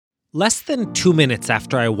Less than 2 minutes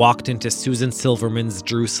after I walked into Susan Silverman's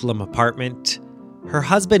Jerusalem apartment, her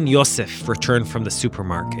husband Yosef returned from the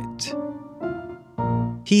supermarket.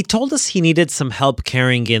 He told us he needed some help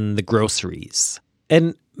carrying in the groceries.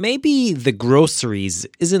 And maybe the groceries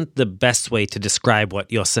isn't the best way to describe what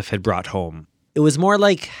Yosef had brought home. It was more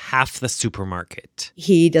like half the supermarket.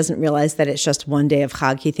 He doesn't realize that it's just one day of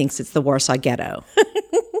Chag. He thinks it's the Warsaw Ghetto.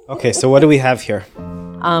 Okay, so what do we have here?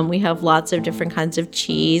 We have lots of different kinds of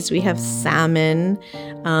cheese. We have salmon.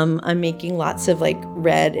 I'm making lots of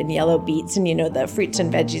red and yellow beets. And the fruits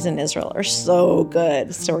and veggies in Israel are so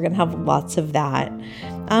good. So we're going to have lots of that.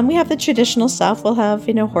 We have the traditional stuff. We'll have,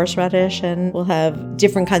 horseradish, and we'll have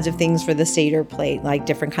different kinds of things for the seder plate, like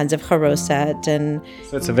different kinds of charoset.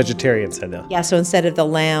 So it's a vegetarian seder. Yeah, so instead of the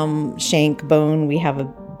lamb shank bone, we have a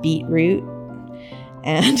beetroot.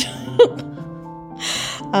 And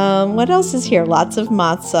what else is here? Lots of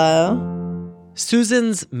matzah.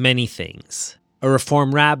 Susan's many things. A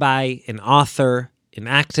Reform rabbi, an author, an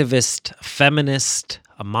activist, a feminist,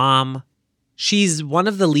 a mom. She's one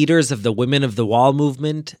of the leaders of the Women of the Wall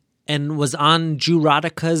movement and was on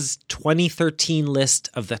Jewrotica's 2013 list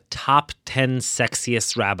of the top 10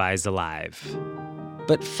 sexiest rabbis alive.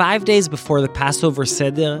 But 5 days before the Passover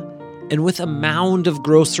seder, and with a mound of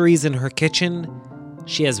groceries in her kitchen,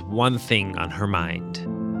 she has one thing on her mind.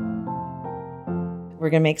 We're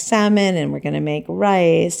going to make salmon, and we're going to make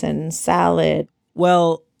rice and salad.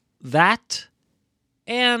 Well, that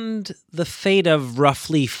and the fate of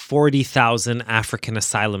roughly 40,000 African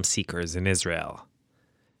asylum seekers in Israel.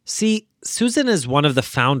 See, Susan is one of the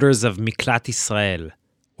founders of Miklat Israel,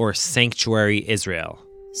 or Sanctuary Israel.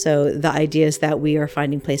 So the idea is that we are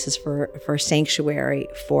finding places for sanctuary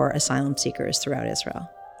for asylum seekers throughout Israel.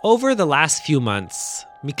 Over the last few months,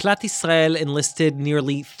 Miklat Israel enlisted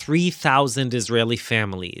nearly 3,000 Israeli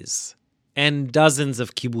families and dozens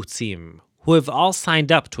of kibbutzim who have all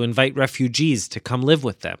signed up to invite refugees to come live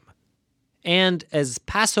with them. And as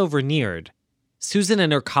Passover neared, Susan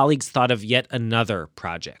and her colleagues thought of yet another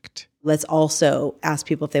project. Let's also ask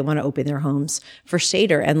people if they want to open their homes for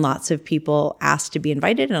seder, and lots of people asked to be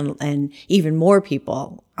invited, and even more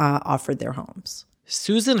people offered their homes.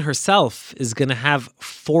 Susan herself is going to have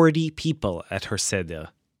 40 people at her seder.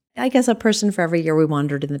 I guess a person for every year we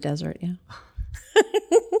wandered in the desert, yeah.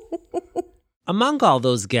 Among all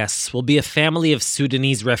those guests will be a family of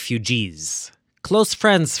Sudanese refugees, close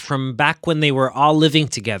friends from back when they were all living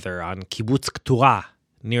together on Kibbutz K'tura,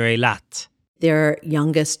 near Eilat. Their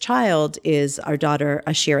youngest child is our daughter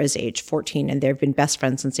Ashira's age, 14, and they've been best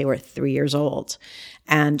friends since they were 3 years old.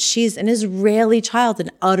 And she's an Israeli child,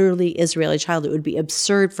 an utterly Israeli child. It would be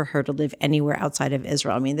absurd for her to live anywhere outside of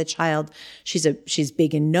Israel. I mean, the child, she's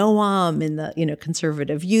big in Noam, in the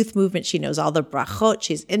conservative youth movement. She knows all the brachot.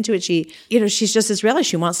 She's into it. She's just Israeli.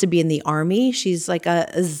 She wants to be in the army. She's like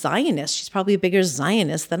a Zionist. She's probably a bigger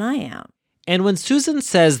Zionist than I am. And when Susan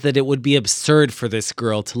says that it would be absurd for this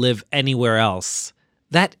girl to live anywhere else,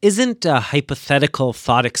 that isn't a hypothetical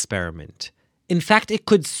thought experiment. In fact, it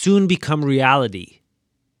could soon become reality.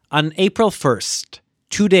 On April 1st,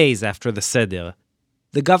 2 days after the seder,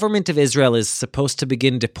 the government of Israel is supposed to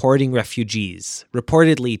begin deporting refugees,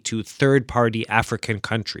 reportedly to third-party African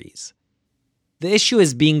countries. The issue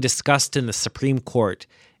is being discussed in the Supreme Court,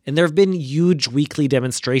 and there have been huge weekly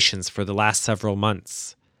demonstrations for the last several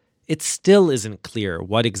months. It still isn't clear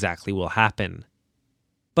what exactly will happen.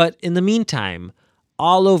 But in the meantime,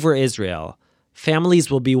 all over Israel, families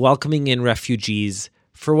will be welcoming in refugees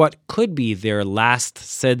for what could be their last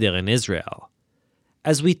seder in Israel.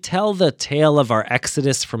 As we tell the tale of our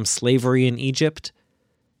exodus from slavery in Egypt,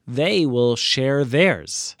 they will share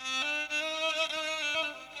theirs.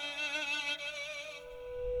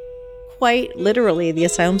 Quite literally, the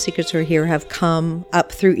asylum seekers who are here have come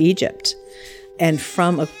up through Egypt and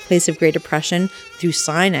from a place of great oppression through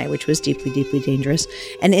Sinai, which was deeply, deeply dangerous,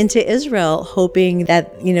 and into Israel, hoping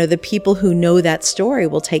that, the people who know that story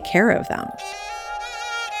will take care of them.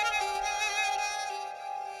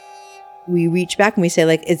 We reach back and we say,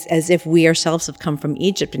 it's as if we ourselves have come from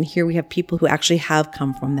Egypt, and here we have people who actually have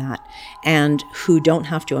come from that and who don't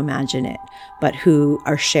have to imagine it, but who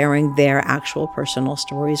are sharing their actual personal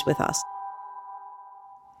stories with us.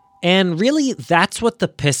 And really, that's what the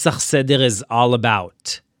Pesach Seder is all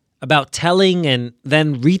about telling and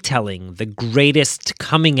then retelling the greatest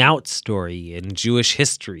coming out story in Jewish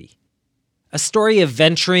history. A story of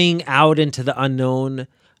venturing out into the unknown,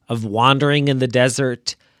 of wandering in the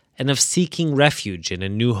desert, and of seeking refuge in a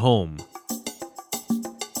new home.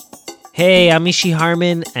 Hey, I'm Ishi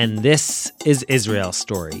Harman, and this is Israel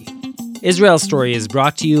Story. Israel Story is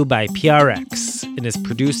brought to you by PRX and is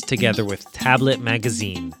produced together with Tablet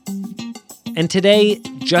Magazine. And today,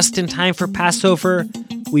 just in time for Passover,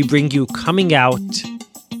 we bring you Coming Out,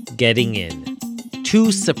 Getting In.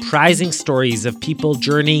 2 surprising stories of people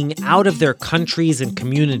journeying out of their countries and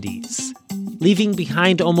communities, leaving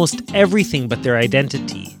behind almost everything but their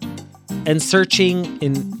identity, and searching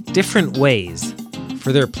in different ways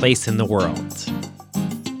for their place in the world.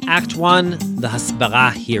 Act 1, the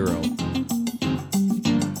Hasbara hero.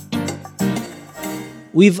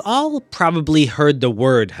 We've all probably heard the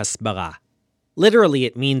word Hasbara. Literally,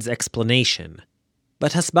 it means explanation.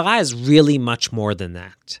 But Hasbara is really much more than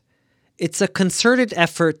that. It's a concerted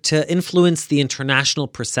effort to influence the international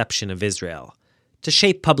perception of Israel, to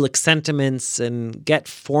shape public sentiments and get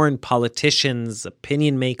foreign politicians,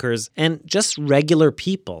 opinion makers, and just regular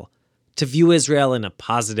people to view Israel in a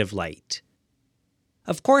positive light.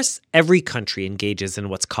 Of course, every country engages in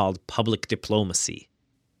what's called public diplomacy.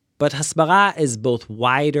 But Hasbara is both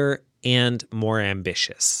wider and more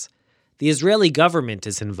ambitious. The Israeli government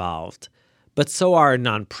is involved, but so are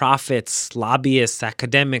nonprofits, lobbyists,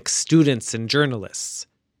 academics, students, and journalists.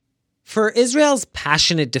 For Israel's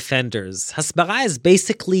passionate defenders, Hasbara is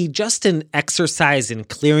basically just an exercise in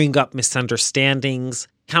clearing up misunderstandings,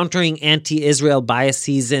 countering anti-Israel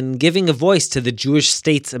biases, and giving a voice to the Jewish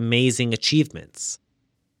state's amazing achievements.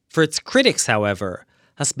 For its critics, however,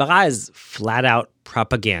 Hasbara is flat-out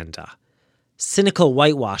propaganda. Cynical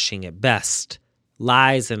whitewashing at best,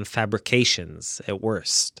 lies and fabrications at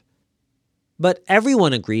worst. But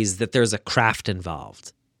everyone agrees that there's a craft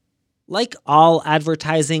involved. Like all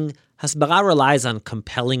advertising, Hasbara relies on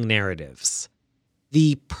compelling narratives.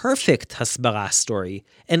 The perfect Hasbara story,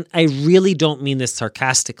 and I really don't mean this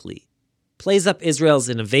sarcastically, plays up Israel's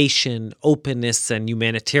innovation, openness, and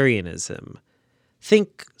humanitarianism.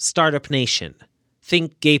 Think Startup Nation.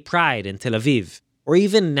 Think Gay Pride in Tel Aviv, or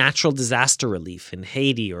even natural disaster relief in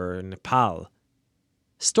Haiti or Nepal.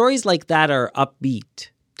 Stories like that are upbeat,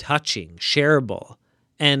 touching, shareable,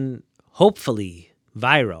 and hopefully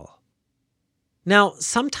viral. Now,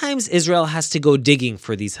 sometimes Israel has to go digging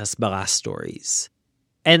for these Hasbara stories.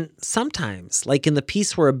 And sometimes, like in the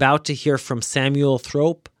piece we're about to hear from Samuel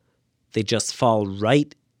Thrope, they just fall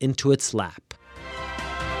right into its lap.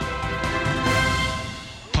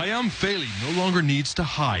 پیام فعلی no longer needs to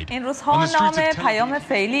hide. این روزها نام پیام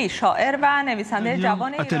فعلی شاعر و نویسنده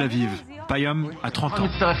جوان ایرانی پیام à 30 ans.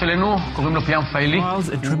 מצטרף אלינו, קוראים לו پیام فعلی. Trials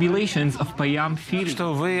and tribulations of Payam Fili.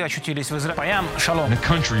 что вы очутились в Израиле. پیام шалом. In a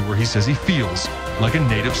country where he says he feels like a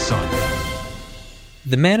native son.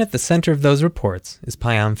 The man at the center of those reports is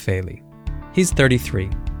Payam Feli. He's 33.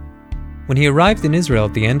 When he arrived in Israel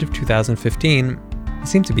at the end of 2015, he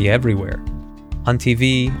seemed to be everywhere. On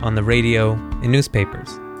TV, on the radio, in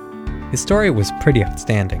newspapers. His story was pretty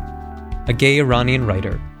outstanding. A gay Iranian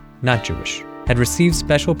writer, not Jewish, had received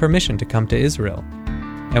special permission to come to Israel,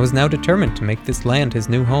 and was now determined to make this land his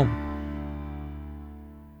new home.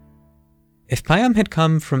 If Payam had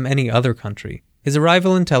come from any other country, his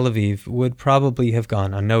arrival in Tel Aviv would probably have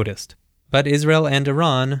gone unnoticed. But Israel and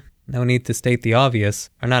Iran, no need to state the obvious,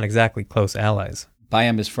 are not exactly close allies.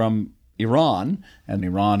 Payam is from Iran, and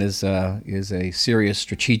Iran is a serious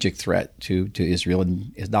strategic threat to Israel,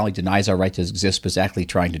 and it not only denies our right to exist, but is actually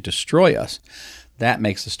trying to destroy us. That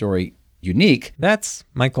makes the story unique. That's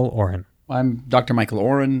Michael Oren. I'm Dr. Michael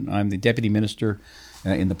Oren. I'm the Deputy Minister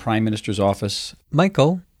in the Prime Minister's office.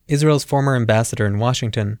 Michael, Israel's former ambassador in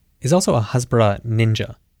Washington, is also a Hasbara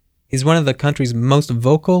ninja. He's one of the country's most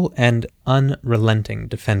vocal and unrelenting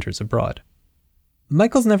defenders abroad.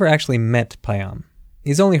 Michael's never actually met Payam.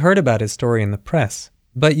 He's only heard about his story in the press,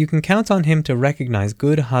 but you can count on him to recognize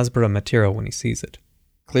good Hasbara material when he sees it.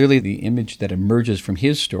 Clearly, the image that emerges from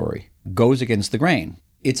his story goes against the grain.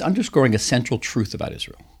 It's underscoring a central truth about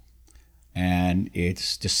Israel, and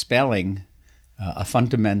it's dispelling a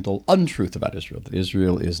fundamental untruth about Israel, that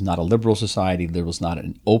Israel is not a liberal society, Israel is not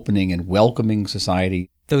an opening and welcoming society.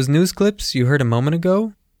 Those news clips you heard a moment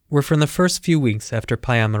ago were from the first few weeks after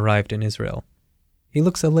Payam arrived in Israel. He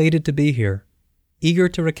looks elated to be here, eager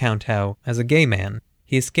to recount how, as a gay man,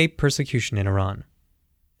 he escaped persecution in Iran.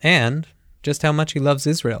 And just how much he loves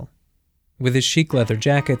Israel. With his chic leather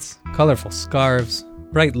jackets, colorful scarves,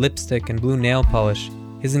 bright lipstick, and blue nail polish,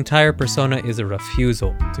 his entire persona is a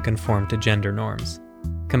refusal to conform to gender norms.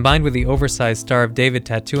 Combined with the oversized Star of David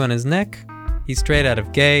tattoo on his neck, he's straight out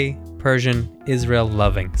of gay, Persian,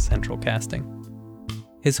 Israel-loving central casting.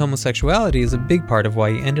 His homosexuality is a big part of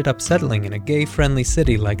why he ended up settling in a gay-friendly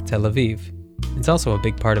city like Tel Aviv. It's also a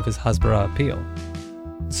big part of his Hasbara appeal.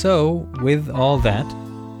 So, with all that,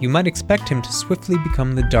 you might expect him to swiftly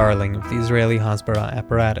become the darling of the Israeli Hasbara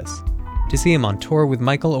apparatus, to see him on tour with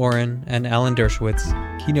Michael Oren and Alan Dershowitz,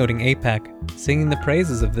 keynoting AIPAC, singing the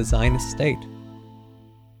praises of the Zionist state.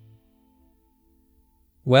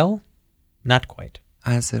 Well, not quite.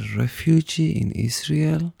 As a refugee in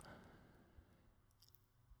Israel,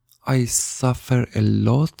 I suffer a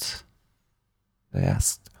lot. I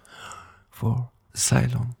asked for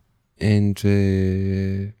asylum, and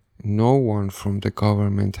no one from the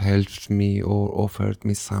government helped me or offered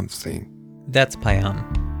me something. That's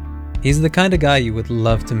Payam. He's the kind of guy you would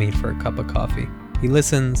love to meet for a cup of coffee. He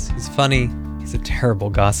listens, he's funny, he's a terrible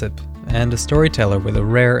gossip, and a storyteller with a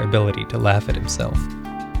rare ability to laugh at himself.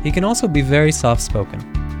 He can also be very soft-spoken,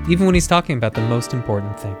 even when he's talking about the most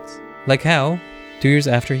important things. Like how, 2 years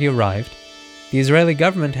after he arrived, the Israeli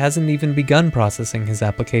government hasn't even begun processing his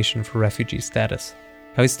application for refugee status.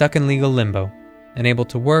 How he's stuck in legal limbo, unable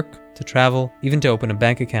to work, to travel, even to open a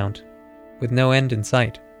bank account, with no end in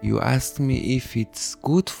sight. You asked me if it's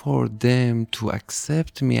good for them to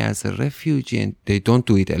accept me as a refugee, and they don't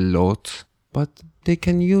do it a lot, but they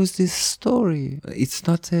can use this story. It's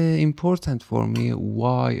not important for me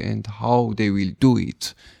why and how they will do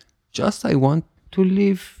it. Just I want to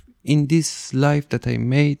live in this life that I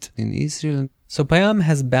made in Israel. So Payam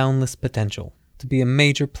has boundless potential to be a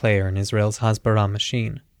major player in Israel's Hasbara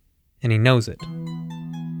machine, and he knows it.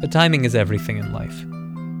 But timing is everything in life.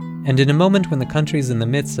 And in a moment when the country is in the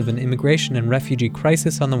midst of an immigration and refugee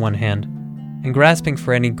crisis on the one hand, and grasping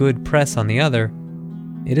for any good press on the other,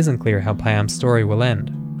 it isn't clear how Payam's story will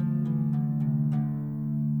end.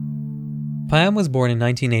 Payam was born in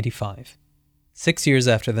 1985, 6 years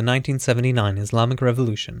after the 1979 Islamic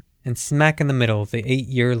Revolution, and smack in the middle of the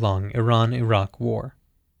 8-year-long Iran-Iraq war.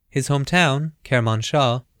 His hometown,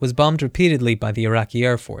 Kermanshah, was bombed repeatedly by the Iraqi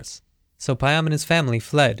Air Force, so Payam and his family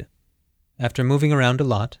fled. After moving around a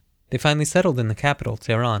lot, they finally settled in the capital,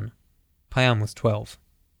 Tehran. Payam was 12.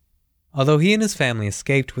 Although he and his family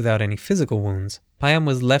escaped without any physical wounds, Payam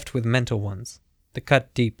was left with mental ones, that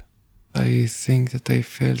cut deep. I think that I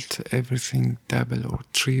felt everything double or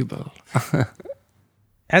triple.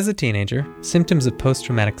 As a teenager, symptoms of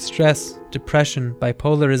post-traumatic stress, depression,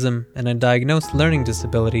 bipolarism, and a diagnosed learning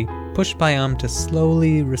disability pushed Payam to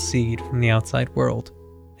slowly recede from the outside world.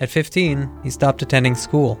 At 15, he stopped attending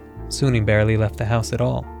school. Soon he barely left the house at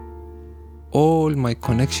all. All my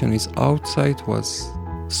connection with outside was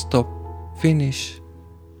stop, finish.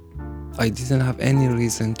 I didn't have any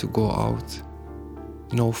reason to go out.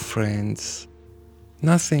 No friends.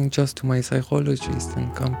 Nothing, just to my psychologist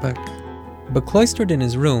and come back. But cloistered in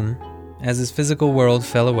his room, as his physical world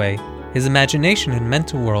fell away, his imagination and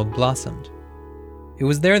mental world blossomed. It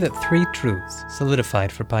was there that 3 truths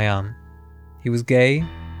solidified for Payam. He was gay,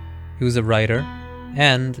 he was a writer,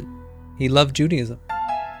 and he loved Judaism.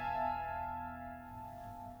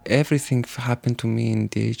 Everything happened to me in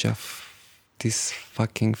the age of this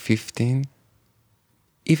fucking 15.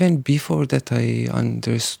 Even before that, I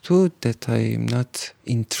understood that I'm not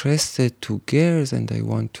interested to girls and I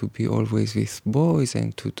want to be always with boys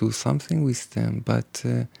and to do something with them. But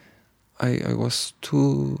I was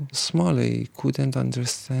too small. I couldn't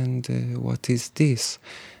understand what is this.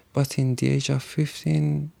 But in the age of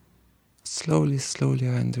 15, slowly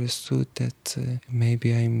I understood that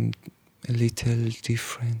maybe I'm a little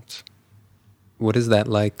different. What is that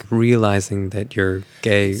like, realizing that you're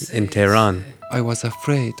gay in Tehran? I was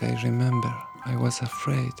afraid, I remember. I was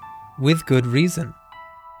afraid. With good reason.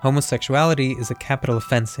 Homosexuality is a capital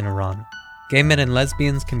offense in Iran. Gay men and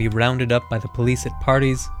lesbians can be rounded up by the police at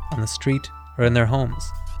parties, on the street, or in their homes.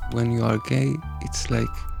 When you are gay, it's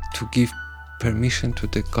like to give permission to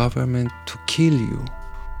the government to kill you.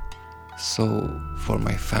 So for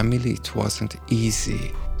my family, it wasn't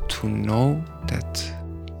easy to know that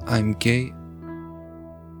I'm gay.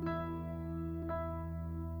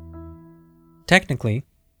 Technically,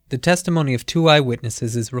 the testimony of 2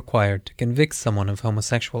 eyewitnesses is required to convict someone of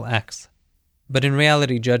homosexual acts. But in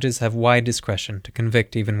reality, judges have wide discretion to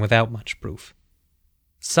convict even without much proof.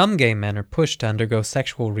 Some gay men are pushed to undergo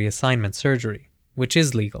sexual reassignment surgery, which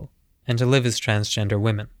is legal, and to live as transgender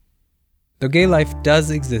women. Though gay life does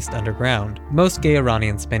exist underground, most gay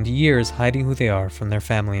Iranians spend years hiding who they are from their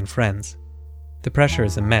family and friends. The pressure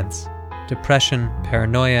is immense. Depression,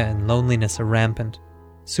 paranoia, and loneliness are rampant.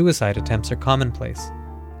 Suicide attempts are commonplace.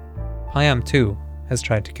 Payam, too, has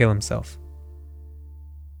tried to kill himself.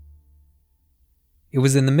 It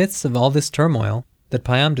was in the midst of all this turmoil that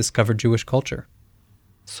Payam discovered Jewish culture.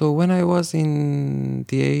 So when I was in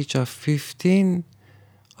the age of 15,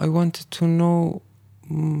 I wanted to know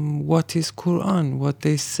what is Quran, what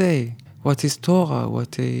they say, what is Torah,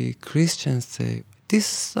 what the Christians say. This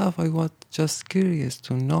stuff I was just curious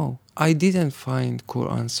to know. I didn't find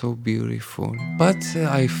Quran so beautiful, but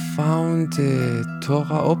I found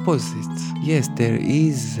Torah opposite. Yes, there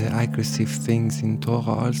is aggressive things in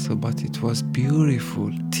Torah also, but it was beautiful.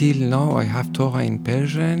 Till now, I have Torah in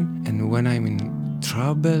Persian, and when I'm in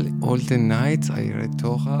trouble, all the nights I read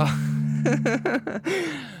Torah.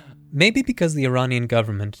 Maybe because the Iranian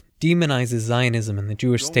government demonizes Zionism and the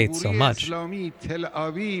Jewish state so much,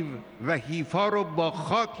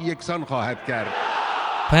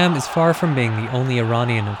 Payam is far from being the only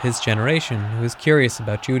Iranian of his generation who is curious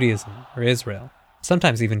about Judaism or Israel,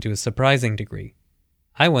 sometimes even to a surprising degree.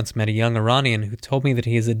 I once met a young Iranian who told me that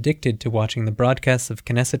he is addicted to watching the broadcasts of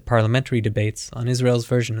Knesset parliamentary debates on Israel's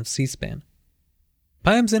version of C-SPAN.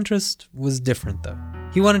 Payam's interest was different, though.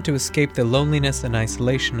 He wanted to escape the loneliness and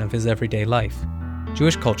isolation of his everyday life.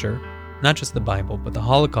 Jewish culture, not just the Bible, but the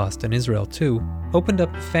Holocaust and Israel too, opened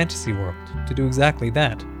up a fantasy world to do exactly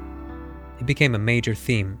that. It became a major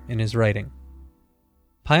theme in his writing.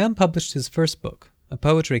 Payam published his first book, a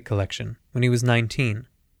poetry collection, when he was 19.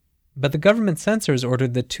 But the government censors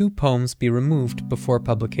ordered that 2 poems be removed before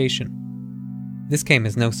publication. This came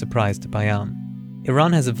as no surprise to Payam.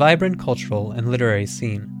 Iran has a vibrant cultural and literary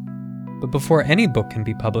scene. But before any book can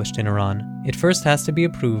be published in Iran, it first has to be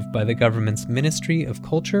approved by the government's Ministry of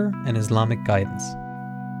Culture and Islamic Guidance.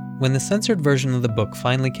 When the censored version of the book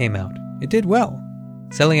finally came out, it did well,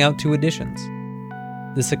 selling out 2 editions.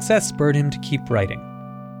 The success spurred him to keep writing.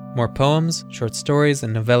 More poems, short stories,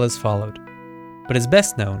 and novellas followed. But his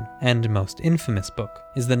best known and most infamous book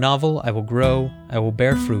is the novel I Will Grow, I Will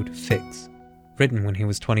Bear Fruit, Figs, written when he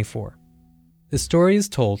was 24. The story is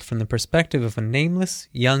told from the perspective of a nameless,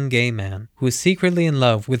 young gay man who is secretly in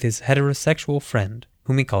love with his heterosexual friend,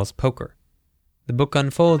 whom he calls Poker. The book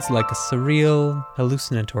unfolds like a surreal,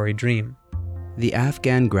 hallucinatory dream. The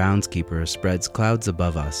Afghan groundskeeper spreads clouds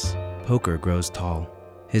above us. Poker grows tall.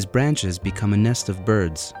 His branches become a nest of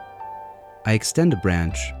birds. I extend a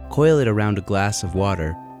branch, coil it around a glass of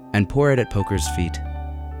water, and pour it at Poker's feet.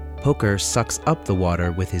 Poker sucks up the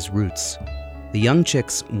water with his roots. The young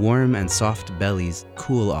chicks' warm and soft bellies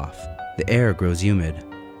cool off. The air grows humid.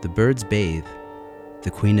 The birds bathe. The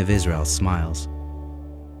Queen of Israel smiles.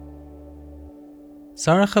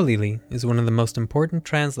 Sarah Khalili is one of the most important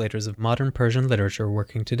translators of modern Persian literature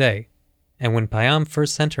working today, and when Payam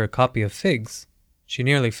first sent her a copy of Figs, she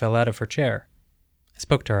nearly fell out of her chair. I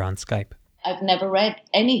spoke to her on Skype. I've never read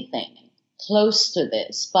anything close to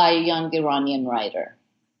this by a young Iranian writer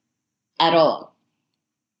at all.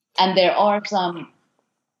 And there are some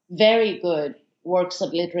very good works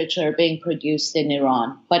of literature being produced in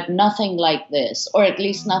Iran, but nothing like this, or at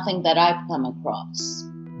least nothing that I've come across.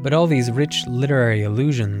 But all these rich literary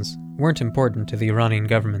allusions weren't important to the Iranian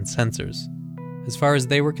government censors. As far as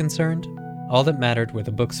they were concerned, all that mattered were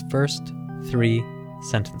the book's first 3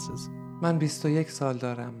 sentences. I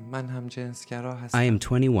am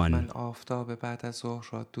 21.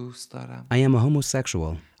 I am a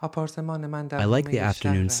homosexual. I like the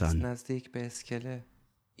afternoon sun.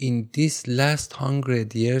 In these last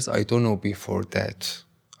 100 years, I don't know before that,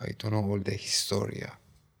 I don't know all the historia.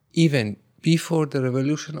 Even before the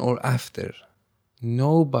revolution or after,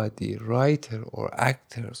 nobody, writer or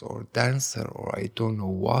actors or dancer or I don't know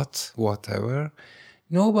what, whatever,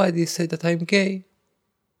 nobody said that I'm gay.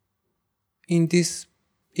 In this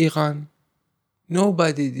Iran,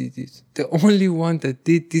 nobody did it. The only one that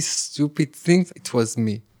did this stupid thing, it was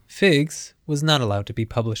me. Figs was not allowed to be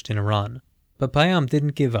published in Iran, but Payam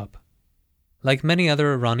didn't give up. Like many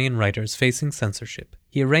other Iranian writers facing censorship,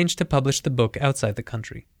 he arranged to publish the book outside the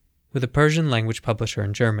country, with a Persian-language publisher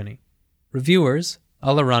in Germany. Reviewers,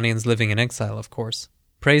 all Iranians living in exile of course,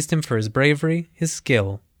 praised him for his bravery, his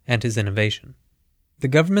skill, and his innovation. The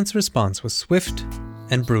government's response was swift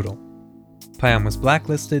and brutal. Payam was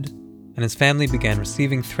blacklisted, and his family began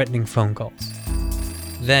receiving threatening phone calls.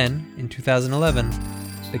 Then, in 2011,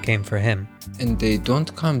 they came for him. And they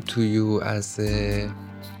don't come to you as a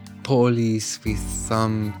police with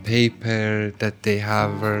some paper that they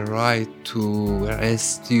have a right to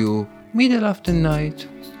arrest you. Middle of the night,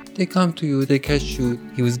 they come to you, they catch you.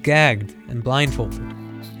 He was gagged and blindfolded,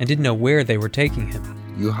 and didn't know where they were taking him.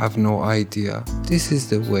 You have no idea. This is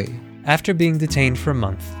the way. After being detained for a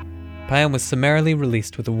month, Payam was summarily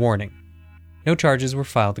released with a warning. No charges were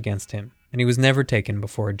filed against him, and he was never taken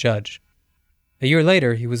before a judge. A year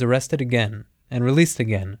later, he was arrested again and released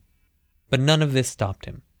again, but none of this stopped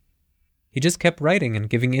him. He just kept writing and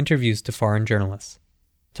giving interviews to foreign journalists,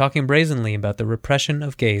 talking brazenly about the repression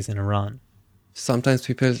of gays in Iran. Sometimes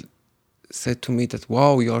people said to me that,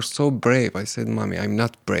 wow, you are so brave. I said, Mommy, I'm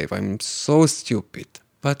not brave. I'm so stupid.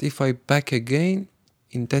 But if I back again,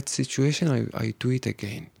 in that situation, I do it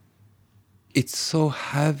again. It's so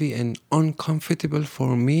heavy and uncomfortable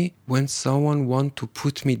for me when someone wants to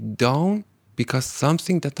put me down because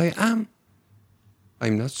something that I am.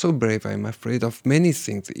 I'm not so brave. I'm afraid of many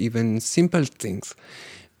things, even simple things.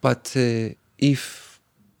 But if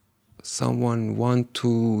someone wants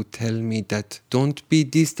to tell me that don't be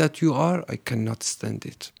this that you are, I cannot stand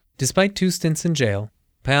it. Despite 2 stints in jail,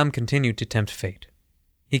 Payam continued to tempt fate.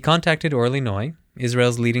 He contacted Orly Noy,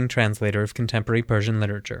 Israel's leading translator of contemporary Persian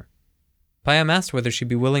literature. Payam asked whether she'd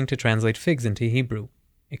be willing to translate Figs into Hebrew.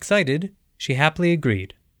 Excited, she happily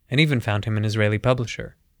agreed, and even found him an Israeli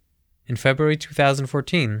publisher. In February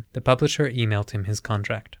 2014, the publisher emailed him his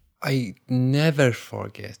contract. I never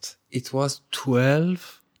forget. It was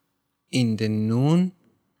 12 in the noon.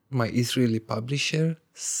 My Israeli publisher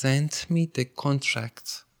sent me the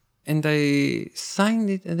contract. And I signed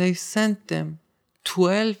it and I sent them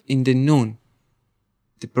 12 in the noon.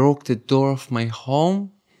 They broke the door of my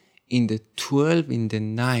home in the 12 in the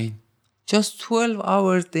 9. Just 12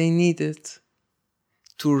 hours they needed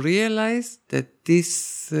to realize that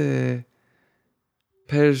this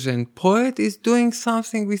Persian poet is doing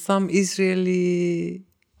something with some Israeli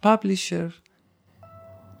publisher.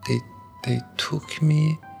 They took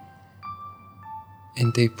me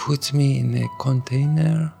and they put me in a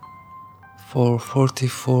container for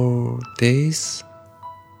 44 days.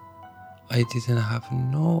 I didn't have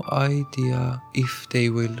no idea if they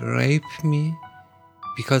will rape me,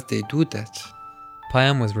 because they do that.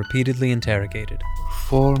 Payam was repeatedly interrogated.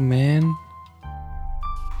 4 men,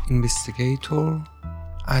 investigator,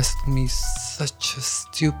 asked me such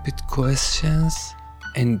stupid questions.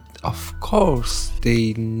 And of course,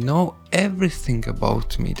 they know everything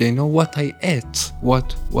about me. They know what I ate,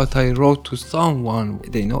 what I wrote to someone.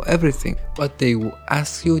 They know everything. But they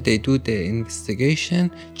ask you, they do the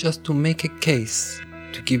investigation just to make a case,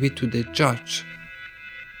 to give it to the judge.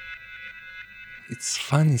 It's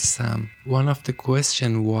funny, Sam. One of the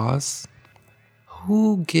questions was,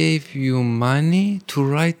 who gave you money to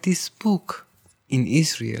write this book in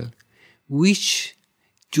Israel? Which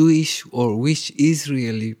Jewish or which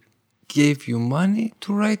Israeli gave you money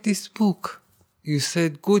to write this book? You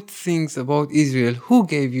said good things about Israel. Who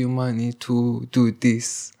gave you money to do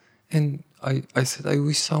this? And I said, I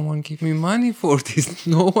wish someone give me money for this.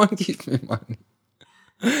 No one gave me money.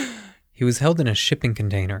 He was held in a shipping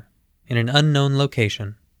container in an unknown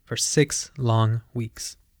location for 6 long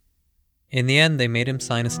weeks. In the end, they made him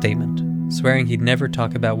sign a statement, swearing he'd never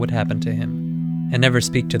talk about what happened to him and never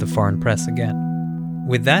speak to the foreign press again.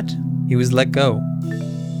 With that, he was let go.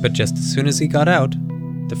 But just as soon as he got out,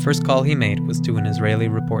 the first call he made was to an Israeli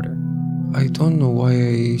reporter. I don't know why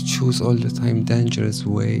I choose all the time dangerous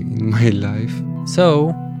way in my life.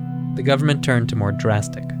 So, the government turned to more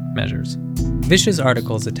drastic measures. Vicious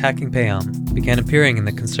articles attacking Payam began appearing in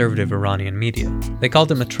the conservative Iranian media. They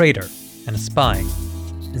called him a traitor and a spy,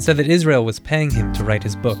 and said that Israel was paying him to write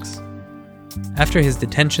his books. After his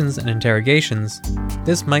detentions and interrogations,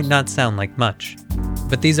 this might not sound like much,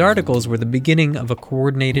 but these articles were the beginning of a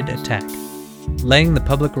coordinated attack, laying the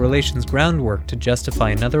public relations groundwork to justify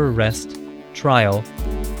another arrest, trial,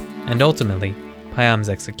 and ultimately, Payam's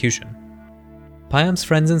execution. Payam's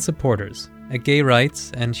friends and supporters at gay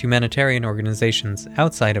rights and humanitarian organizations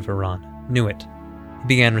outside of Iran knew it. He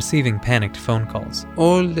began receiving panicked phone calls.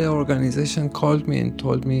 All the organization called me and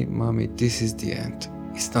told me, Mommy, this is the end.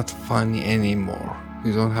 It's not funny anymore.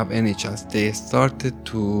 You don't have any chance. They started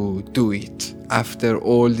to do it. After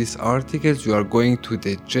all these articles, you are going to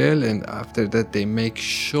the jail, and after that they make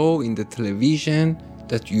show in the television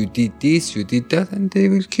that you did this, you did that, and they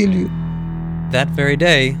will kill you. That very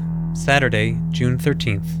day, Saturday, June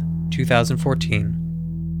 13th,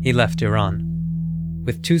 2014, he left Iran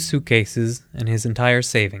with 2 suitcases and his entire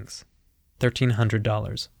savings,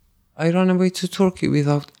 $1,300. I ran away to Turkey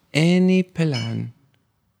without any plan.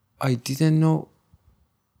 I didn't know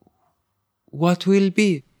what will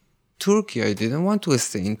be. Turkey, I didn't want to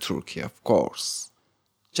stay in Turkey, of course.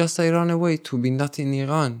 Just I ran away to be not in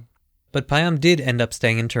Iran. But Payam did end up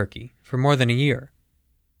staying in Turkey for more than a year.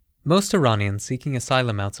 Most Iranians seeking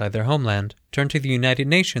asylum outside their homeland turn to the United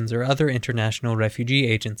Nations or other international refugee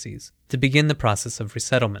agencies to begin the process of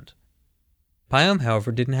resettlement. Payam,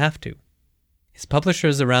 however, didn't have to. His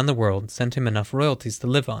publishers around the world sent him enough royalties to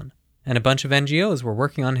live on, and a bunch of NGOs were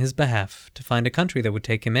working on his behalf to find a country that would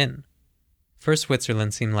take him in. First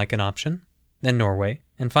Switzerland seemed like an option, then Norway,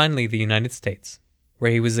 and finally the United States,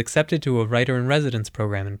 where he was accepted to a writer-in-residence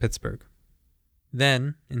program in Pittsburgh.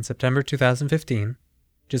 Then, in September 2015,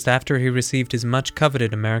 just after he received his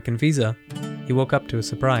much-coveted American visa, he woke up to a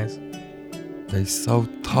surprise. I saw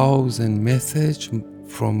 1,000 messages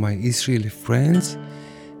from my Israeli friends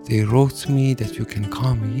They wrote me that you can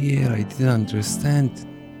come here. I didn't understand.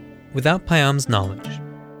 Without Payam's knowledge,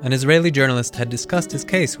 an Israeli journalist had discussed his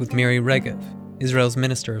case with Meir Ariel, Israel's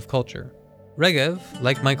Minister of Culture. Regev,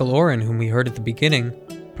 like Michael Oren, whom we heard at the beginning,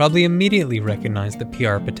 probably immediately recognized the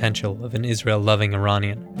PR potential of an Israel-loving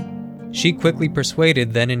Iranian. She quickly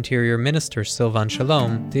persuaded then Interior Minister Silvan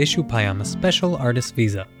Shalom to issue Payam a special artist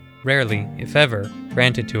visa, rarely, if ever,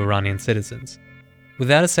 granted to Iranian citizens.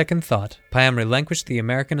 Without a second thought, Payam relinquished the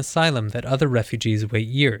American asylum that other refugees wait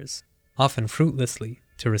years, often fruitlessly,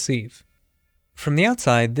 to receive. From the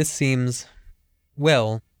outside, this seems,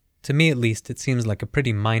 well, to me at least, it seems like a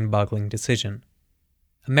pretty mind-boggling decision.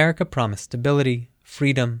 America promised stability,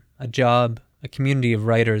 freedom, a job, a community of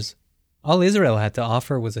writers. All Israel had to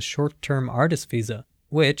offer was a short-term artist visa,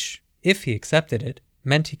 which, if he accepted it,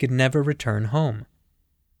 meant he could never return home.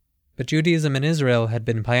 But Judaism in Israel had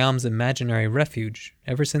been Payam's imaginary refuge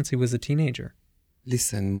ever since he was a teenager.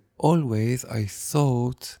 Listen, always I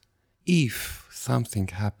thought if something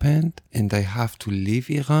happened and I have to leave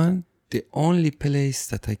Iran, the only place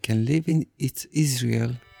that I can live in is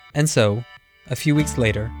Israel. And so, a few weeks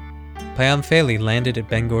later, Payam Feili landed at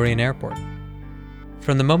Ben Gurion Airport.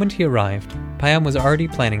 From the moment he arrived, Payam was already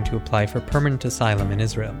planning to apply for permanent asylum in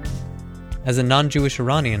Israel. As a non-Jewish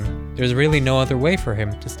Iranian, there's really no other way for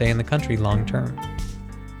him to stay in the country long term.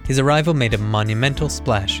 His arrival made a monumental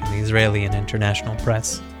splash in the Israeli and international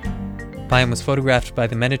press. Payam was photographed by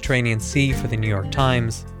the Mediterranean Sea for the New York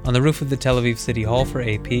Times, on the roof of the Tel Aviv City Hall for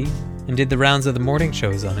AP, and did the rounds of the morning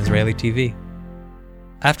shows on Israeli TV.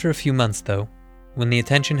 After a few months, though, when the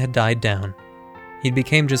attention had died down, he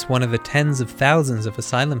became just one of the tens of thousands of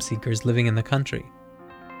asylum seekers living in the country.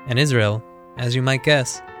 And Israel, as you might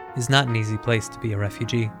guess, is not an easy place to be a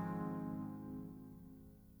refugee.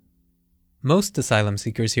 Most asylum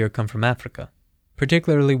seekers here come from Africa,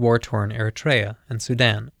 particularly war-torn Eritrea and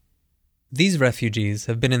Sudan. These refugees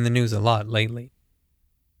have been in the news a lot lately.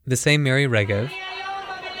 The same Meir Ariel,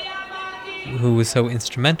 who was so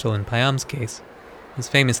instrumental in Payam's case, has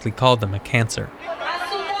famously called them a cancer.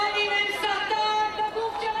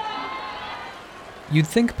 You'd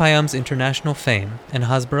think Payam's international fame and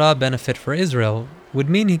Hasbara benefit for Israel would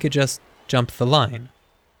mean he could just jump the line.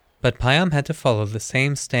 But Payam had to follow the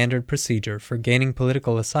same standard procedure for gaining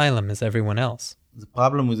political asylum as everyone else. The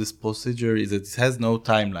problem with this procedure is that it has no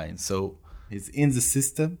timeline, so it's in the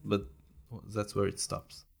system, but that's where it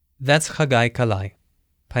stops. That's Chagai Kalai,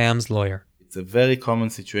 Payam's lawyer. It's a very common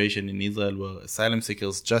situation in Israel where asylum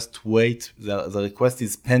seekers just wait. The request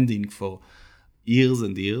is pending for years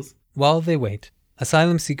and years. While they wait,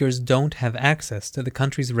 asylum seekers don't have access to the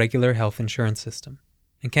country's regular health insurance system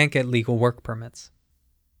and can't get legal work permits.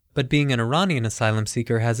 But being an Iranian asylum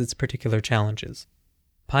seeker has its particular challenges.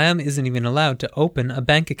 Payam isn't even allowed to open a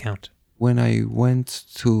bank account. When I went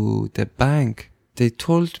to the bank, they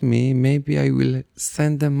told me maybe I will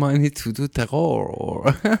send them money to do terror,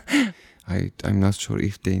 or I'm not sure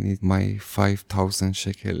if they need my 5,000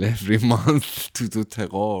 shekel every month to do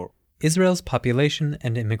terror. Israel's Population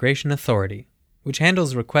and Immigration Authority, which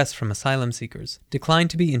handles requests from asylum seekers, declined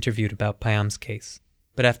to be interviewed about Payam's case.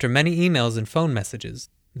 But after many emails and phone messages,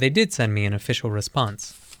 they did send me an official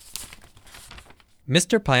response.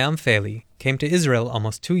 Mr. Payam Feili came to Israel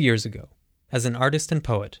almost 2 years ago as an artist and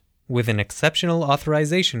poet, with an exceptional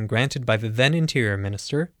authorization granted by the then Interior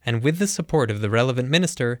Minister, and with the support of the relevant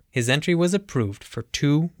minister, his entry was approved for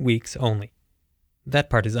 2 weeks only. That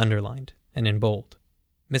part is underlined and in bold.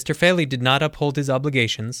 Mr. Feili did not uphold his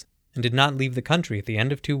obligations and did not leave the country at the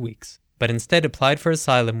end of 2 weeks, but instead applied for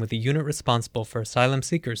asylum with the unit responsible for asylum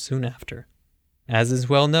seekers soon after. As is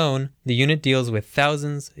well known, the unit deals with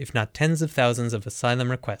thousands, if not tens of thousands of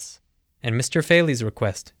asylum requests, and Mr. Feili's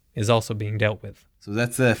request is also being dealt with. So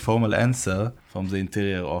that's a formal answer from the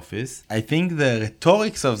Interior Office. I think the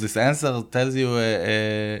rhetorics of this answer tells you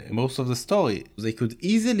most of the story. They could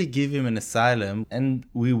easily give him an asylum, and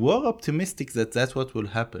we were optimistic that that's what will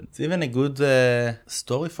happen. It's even a good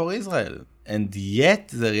story for Israel. And yet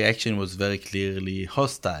the reaction was very clearly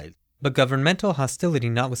hostile. But governmental hostility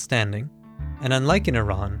notwithstanding, and unlike in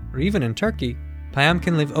Iran, or even in Turkey, Payam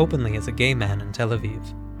can live openly as a gay man in Tel Aviv.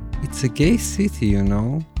 It's a gay city, you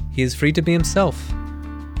know. He is free to be himself.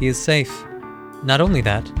 He is safe. Not only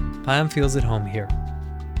that, Payam feels at home here.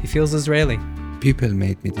 He feels Israeli. People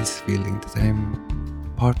made me this feeling that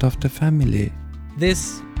I'm part of the family.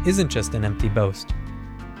 This isn't just an empty boast.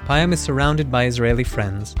 Payam is surrounded by Israeli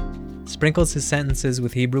friends, sprinkles his sentences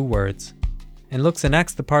with Hebrew words, and looks and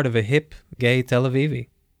acts the part of a hip, gay Tel Avivi.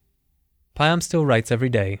 Payam still writes every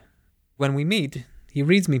day. When we meet, he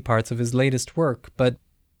reads me parts of his latest work, but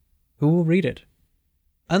who will read it?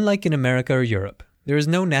 Unlike in America or Europe, There is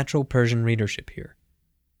no natural Persian readership here.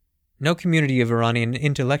 No community of Iranian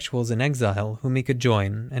intellectuals in exile whom he could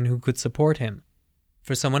join and who could support him.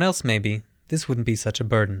 For someone else, maybe, this wouldn't be such a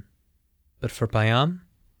burden. But for Payam?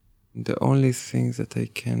 The only thing that I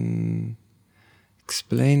can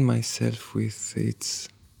explain myself with is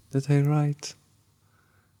that I write.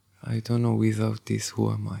 I don't know, without this,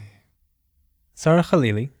 who am I? Sarah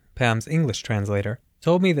Khalili, Payam's English translator,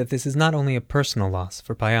 told me that this is not only a personal loss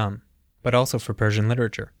for Payam, but also for Persian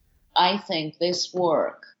literature. I think this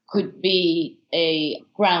work could be a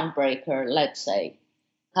groundbreaker, let's say.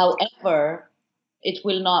 However, it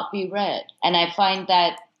will not be read. And I find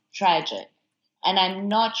that tragic. And I'm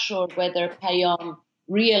not sure whether Payam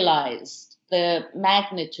realized the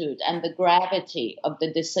magnitude and the gravity of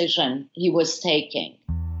the decision he was taking.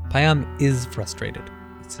 Payam is frustrated.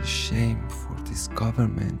 It's a shame for this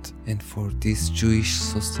government and for this Jewish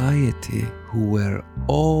society who were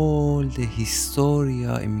all the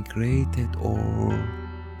Historia immigrated or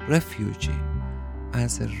refugee.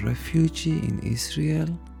 As a refugee in Israel,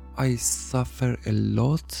 I suffer a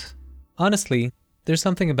lot. Honestly, there's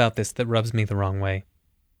something about this that rubs me the wrong way.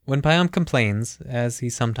 When Payam complains, as he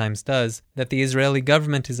sometimes does, that the Israeli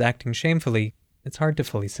government is acting shamefully, it's hard to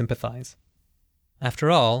fully sympathize. After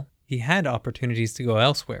all, he had opportunities to go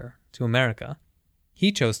elsewhere, to America.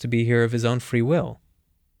 He chose to be here of his own free will.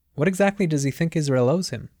 What exactly does he think Israel owes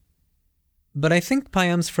him? But I think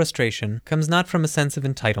Payam's frustration comes not from a sense of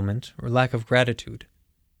entitlement or lack of gratitude.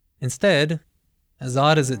 Instead, as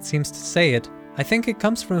odd as it seems to say it, I think it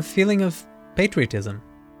comes from a feeling of patriotism.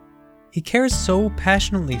 He cares so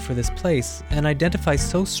passionately for this place and identifies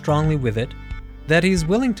so strongly with it that he's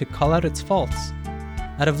willing to call out its faults,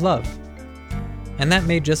 out of love. And that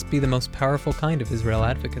may just be the most powerful kind of Israel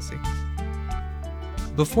advocacy.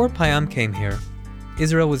 Before Payam came here,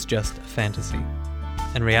 Israel was just a fantasy.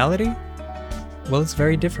 And reality? Well, it's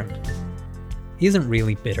very different. He isn't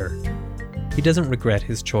really bitter. He doesn't regret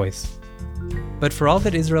his choice. But for all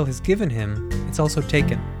that Israel has given him, it's also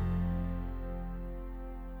taken.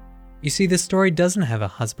 You see, this story doesn't have a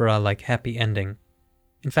Hasbara-like happy ending.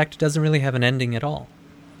 In fact, it doesn't really have an ending at all.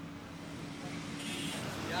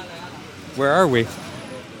 Where are we?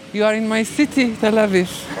 You are in my city, Tel Aviv.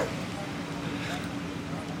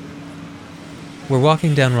 We're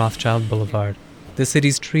walking down Rothschild Boulevard, the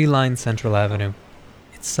city's tree-lined Central Avenue.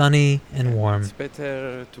 It's sunny and warm. It's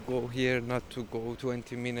better to go here, not to go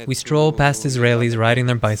 20 minutes. We stroll past Israelis riding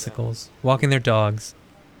their bicycles, walking their dogs,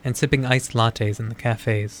 and sipping iced lattes in the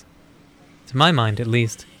cafes. To my mind, at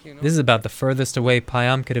least, this is about the furthest away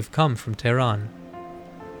Payam could have come from Tehran.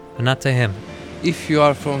 But not to him. If you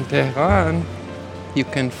are from Tehran, you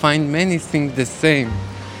can find many things the same.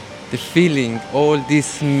 The feeling, all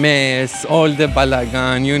this mess, all the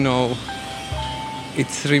balagan,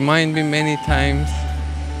 It's remind me many times.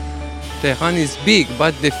 Tehran is big,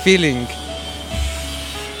 but the feeling,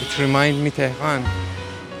 it remind me Tehran.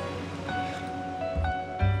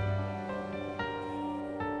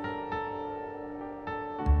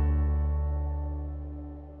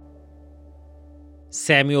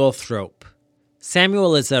 Samuel Thrope.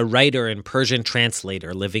 Samuel is a writer and Persian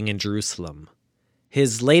translator living in Jerusalem.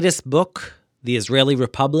 His latest book, The Israeli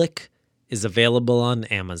Republic, is available on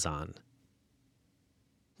Amazon.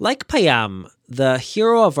 Like Payam, the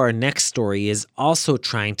hero of our next story is also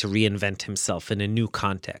trying to reinvent himself in a new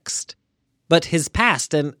context. But his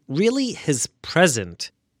past, and really his present,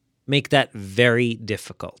 make that very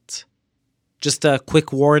difficult. Just a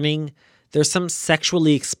quick warning, there's some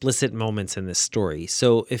sexually explicit moments in this story,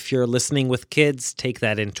 so if you're listening with kids, take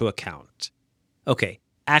that into account. Okay,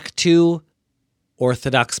 Act 2,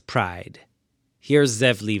 Orthodox Pride. Here's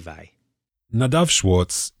Zev Levi. Nadav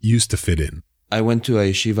Schwartz used to fit in. I went to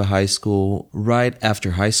a yeshiva high school. Right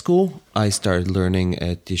after high school, I started learning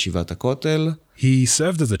at Yeshivat HaKotel. He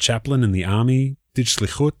served as a chaplain in the army, did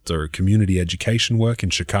shlichut or community education work in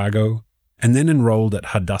Chicago, and then enrolled at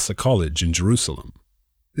Hadassah College in Jerusalem.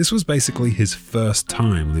 This was basically his first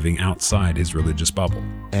time living outside his religious bubble.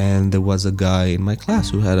 And there was a guy in my class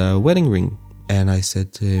who had a wedding ring. And I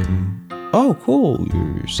said to him, "Oh, cool,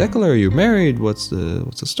 you're secular, you're married, what's the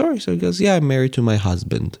story?" So he goes, "Yeah, I'm married to my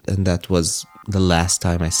husband." And that was the last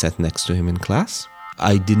time I sat next to him in class.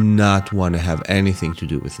 I did not want to have anything to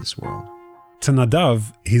do with this world. To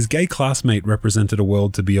Nadav, his gay classmate represented a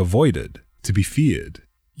world to be avoided, to be feared.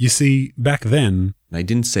 You see, back then... I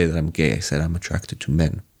didn't say that I'm gay, I said I'm attracted to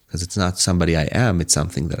men. Because it's not somebody I am, it's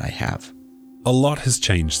something that I have. A lot has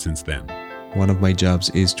changed since then. One of my jobs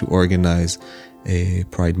is to organize a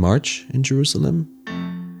Pride March in Jerusalem.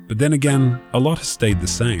 But then again, a lot has stayed the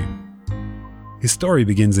same. His story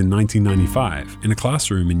begins in 1995 in a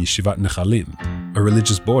classroom in Yeshivat Nechalim, a a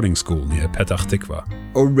religious boarding school near Petach Tikva.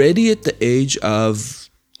 Already at the age of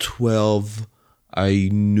 12, I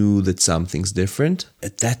knew that something's different.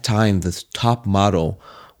 At that time, the top model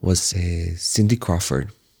was Cindy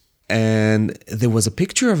Crawford. And there was a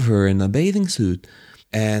picture of her in a bathing suit.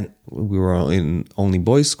 And we were in only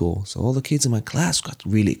boys' school. So all the kids in my class got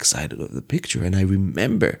really excited over the picture. And I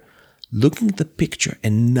remember looking at the picture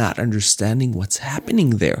and not understanding what's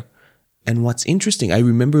happening there. And what's interesting, I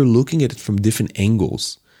remember looking at it from different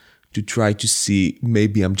angles to try to see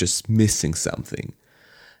maybe I'm just missing something.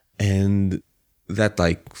 And that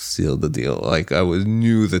sealed the deal. I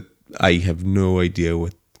knew that I have no idea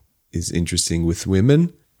what is interesting with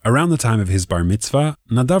women. Around the time of his bar mitzvah,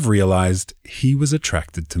 Nadav realized he was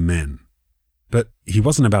attracted to men. But he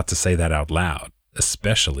wasn't about to say that out loud,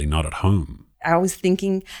 especially not at home. I was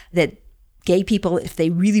thinking that gay people, if they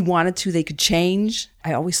really wanted to, they could change.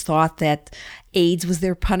 I always thought that AIDS was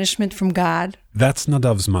their punishment from God. That's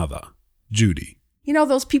Nadav's mother, Judy. You know,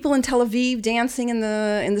 those people in Tel Aviv dancing in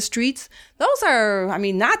the streets? Those are,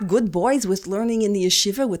 not good boys with learning in the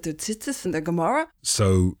yeshiva with their tzitzis and their Gemara.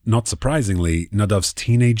 So, not surprisingly, Nadav's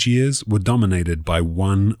teenage years were dominated by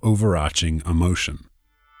one overarching emotion: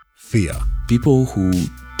 fear. People who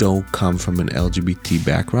don't come from an LGBT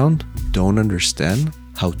background don't understand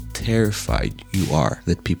how terrified you are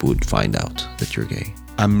that people would find out that you're gay.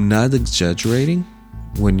 I'm not exaggerating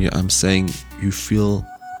when I'm saying you feel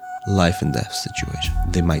life and death situation.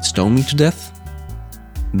 They might stone me to death.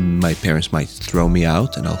 My parents might throw me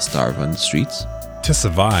out and I'll starve on the streets. To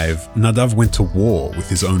survive, Nadav went to war with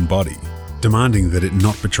his own body, demanding that it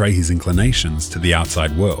not betray his inclinations to the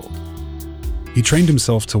outside world. He trained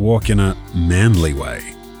himself to walk in a manly way.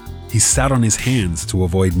 He sat on his hands to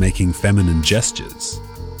avoid making feminine gestures.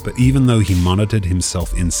 But even though he monitored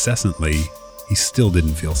himself incessantly, he still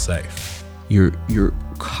didn't feel safe. You're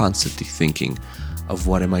constantly thinking of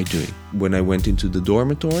what am I doing? When I went into the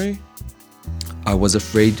dormitory, I was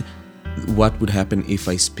afraid what would happen if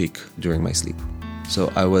I speak during my sleep.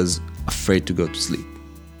 So I was afraid to go to sleep.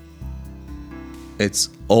 It's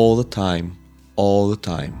all the time,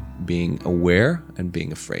 being aware and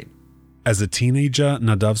being afraid. As a teenager,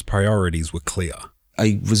 Nadav's priorities were clear.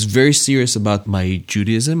 I was very serious about my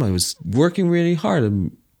Judaism. I was working really hard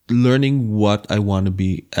and learning what I want to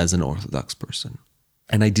be as an Orthodox person.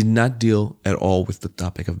 And I did not deal at all with the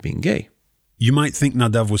topic of being gay. You might think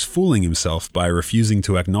Nadav was fooling himself by refusing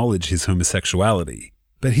to acknowledge his homosexuality,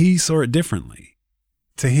 but he saw it differently.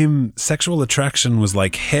 To him, sexual attraction was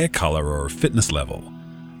like hair color or fitness level.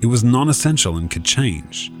 It was non-essential and could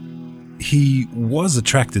change. He was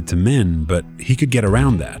attracted to men, but he could get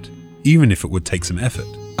around that, even if it would take some effort.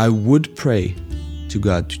 I would pray to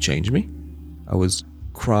God to change me. I was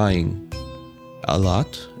crying a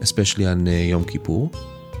lot, especially on Yom Kippur,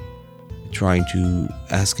 trying to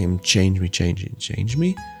ask him, change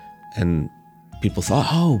me. And people thought,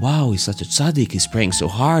 oh, wow, he's such a tzaddik, he's praying so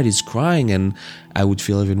hard, he's crying, and I would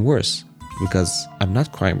feel even worse because I'm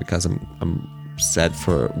not crying because I'm sad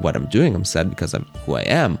for what I'm doing. I'm sad because I'm who I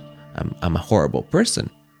am. I'm a horrible person.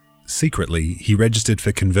 Secretly, he registered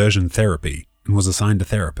for conversion therapy and was assigned a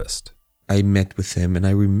therapist. I met with him and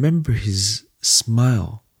I remember his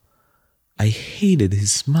smile. I hated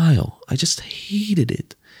his smile. I just hated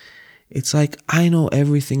it. It's like, I know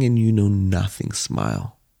everything and you know nothing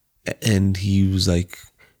smile. And he was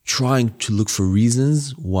trying to look for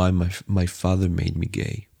reasons why my father made me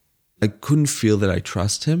gay. I couldn't feel that I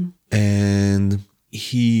trust him, and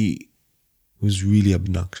he was really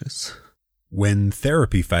obnoxious. When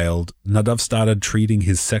therapy failed, Nadav started treating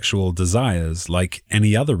his sexual desires like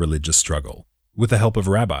any other religious struggle, with the help of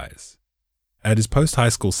rabbis. At his post-high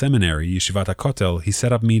school seminary, Yeshivat HaKotel, he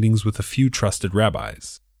set up meetings with a few trusted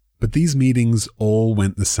rabbis. But these meetings all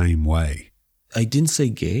went the same way. I didn't say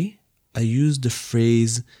gay. I used the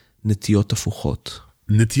phrase netiot hafuchot.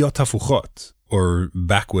 Netiot hafuchot, or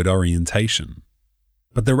backward orientation.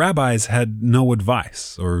 But the rabbis had no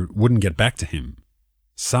advice or wouldn't get back to him.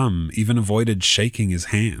 Some even avoided shaking his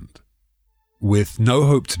hand. With no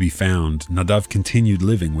hope to be found, Nadav continued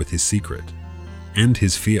living with his secret and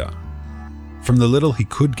his fear. From the little he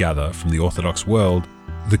could gather from the Orthodox world,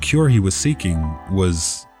 the cure he was seeking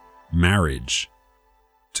was marriage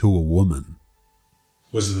to a woman.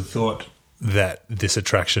 Was the thought that this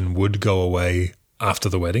attraction would go away after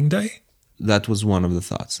the wedding day? That was one of the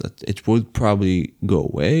thoughts, that it would probably go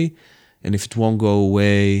away. And if it won't go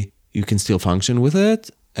away, you can still function with it.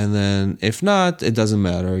 And then if not, it doesn't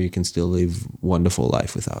matter. You can still live a wonderful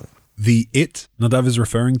life without it. The it Nadav is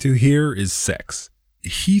referring to here is sex.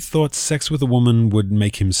 He thought sex with a woman would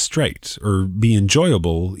make him straight or be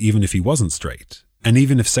enjoyable even if he wasn't straight. And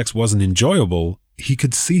even if sex wasn't enjoyable, he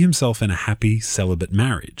could see himself in a happy celibate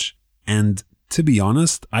marriage. And to be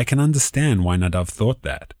honest, I can understand why Nadav thought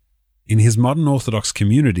that. In his modern Orthodox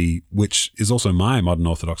community, which is also my modern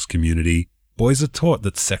Orthodox community, boys are taught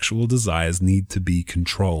that sexual desires need to be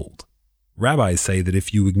controlled. Rabbis say that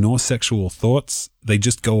if you ignore sexual thoughts, they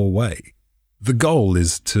just go away. The goal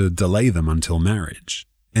is to delay them until marriage.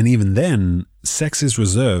 And even then, sex is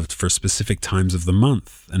reserved for specific times of the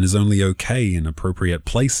month and is only okay in appropriate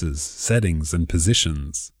places, settings, and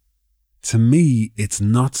positions. To me, it's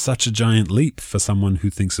not such a giant leap for someone who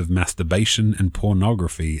thinks of masturbation and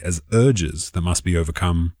pornography as urges that must be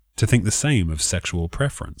overcome to think the same of sexual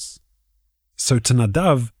preference. So to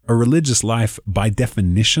Nadav, a religious life, by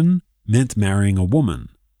definition, meant marrying a woman.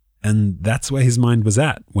 And that's where his mind was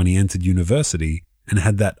at when he entered university and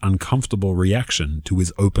had that uncomfortable reaction to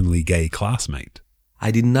his openly gay classmate.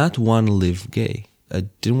 I did not want to live gay. I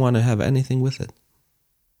didn't want to have anything with it.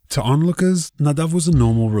 To onlookers, Nadav was a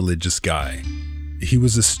normal religious guy. He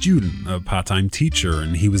was a student, a part-time teacher,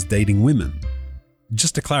 and he was dating women.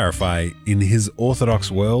 Just to clarify, in his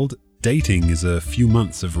Orthodox world, dating is a few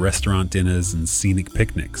months of restaurant dinners and scenic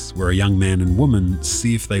picnics where a young man and woman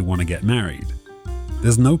see if they want to get married.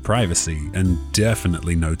 There's no privacy and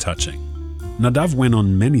definitely no touching. Nadav went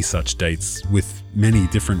on many such dates with many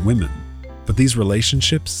different women, but these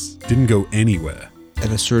relationships didn't go anywhere.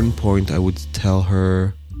 At a certain point, I would tell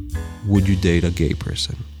her, would you date a gay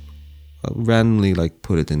person? I'll randomly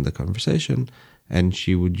put it in the conversation, and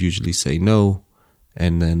she would usually say no,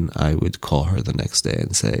 and then I would call her the next day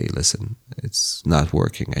and say, listen, it's not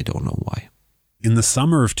working, I don't know why. In the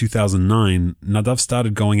summer of 2009, Nadav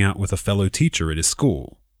started going out with a fellow teacher at his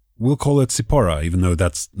school. We'll call her Tzipora, even though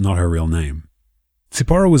that's not her real name.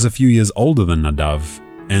 Tzipora was a few years older than Nadav,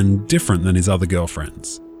 and different than his other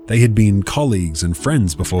girlfriends. They had been colleagues and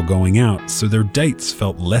friends before going out, so their dates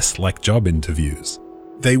felt less like job interviews.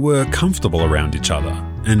 They were comfortable around each other,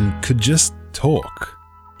 and could just talk,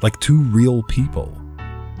 like two real people.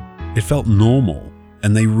 It felt normal,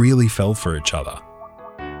 and they really fell for each other.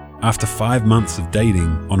 After 5 months of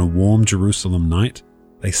dating on a warm Jerusalem night,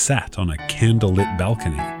 they sat on a candlelit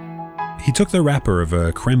balcony. He took the wrapper of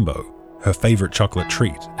a crembo, her favorite chocolate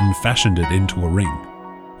treat, and fashioned it into a ring.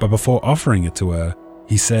 But before offering it to her,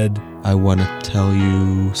 he said, I want to tell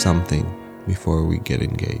you something before we get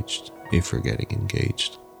engaged, if we're getting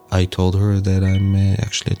engaged. I told her that I'm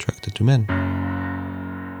actually attracted to men.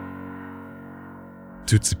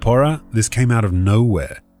 To Tzipora, this came out of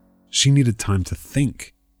nowhere. She needed time to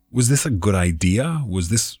think. Was this a good idea? Was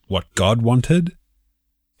this what God wanted?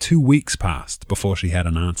 2 weeks passed before she had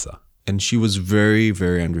an answer. And she was very,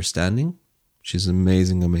 very understanding. She's an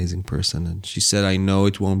amazing, amazing person. And she said, I know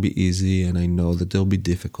it won't be easy, and I know that there'll be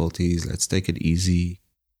difficulties. Let's take it easy.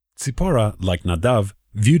 Tzipora, like Nadav,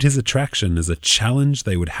 viewed his attraction as a challenge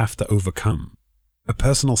they would have to overcome, a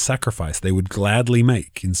personal sacrifice they would gladly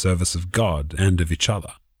make in service of God and of each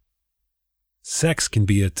other. Sex can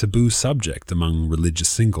be a taboo subject among religious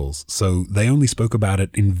singles, so they only spoke about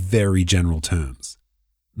it in very general terms.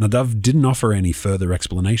 Nadav didn't offer any further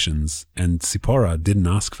explanations, and Tzipora didn't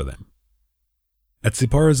ask for them. At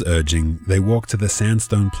Tzipora's urging, they walked to the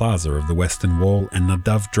sandstone plaza of the Western Wall, and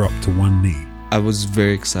Nadav dropped to one knee. I was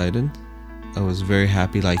very excited. I was very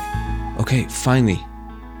happy, okay, finally,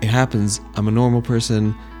 it happens. I'm a normal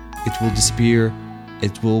person. It will disappear.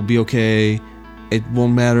 It will be okay. It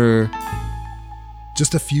won't matter.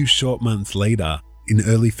 Just a few short months later, in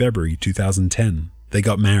early February 2010, they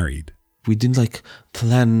got married. We didn't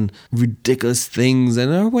plan ridiculous things,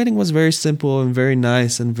 and our wedding was very simple and very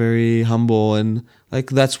nice and very humble, and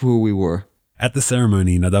that's who we were. At the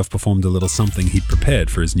ceremony, Nadav performed a little something he'd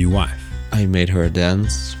prepared for his new wife. I made her a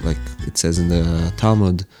dance, like it says in the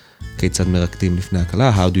Talmud, Keitzad merakdim lifnei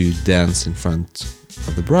hakala, how do you dance in front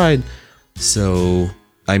of the bride? So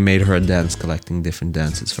I made her a dance collecting different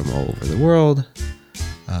dances from all over the world.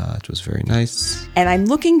 It was very nice. And I'm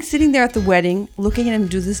sitting there at the wedding, looking at him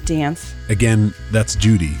do this dance. Again, that's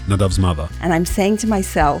Judy, Nadav's mother. And I'm saying to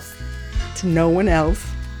myself, to no one else,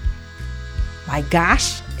 my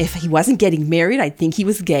gosh, if he wasn't getting married, I'd think he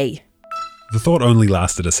was gay. The thought only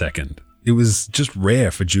lasted a second. It was just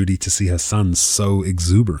rare for Judy to see her son so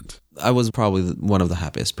exuberant. I was probably one of the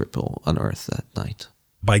happiest people on earth that night.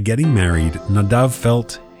 By getting married, Nadav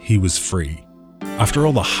felt he was free. After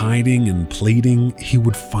all the hiding and pleading, he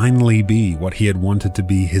would finally be what he had wanted to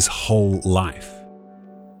be his whole life.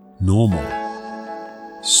 Normal.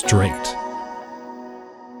 Straight.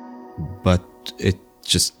 But it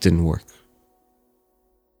just didn't work.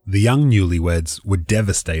 The young newlyweds were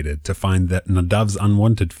devastated to find that Nadav's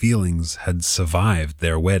unwanted feelings had survived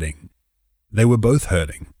their wedding. They were both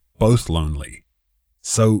hurting, both lonely.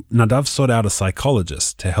 So Nadav sought out a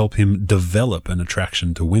psychologist to help him develop an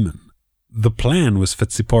attraction to women. The plan was for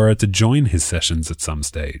Tzipora to join his sessions at some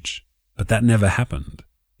stage, but that never happened.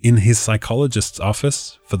 In his psychologist's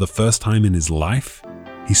office, for the first time in his life,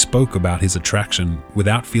 he spoke about his attraction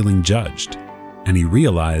without feeling judged, and he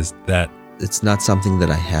realized that it's not something that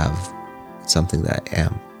I have, it's something that I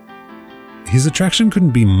am. His attraction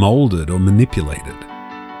couldn't be molded or manipulated.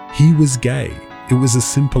 He was gay. It was as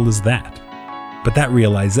simple as that. But that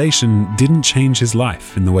realization didn't change his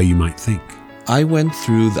life in the way you might think. I went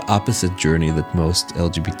through the opposite journey that most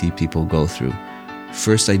LGBT people go through.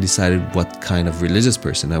 First, I decided what kind of religious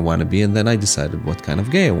person I want to be, and then I decided what kind of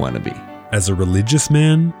gay I want to be. As a religious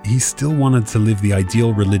man, he still wanted to live the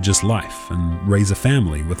ideal religious life and raise a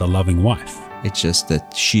family with a loving wife. It's just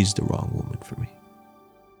that she's the wrong woman for me.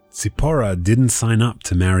 Tzipora didn't sign up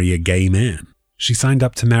to marry a gay man. She signed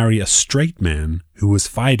up to marry a straight man who was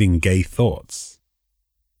fighting gay thoughts.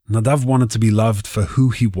 Nadav wanted to be loved for who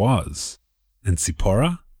he was. And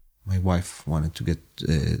Tzipora? My wife wanted to get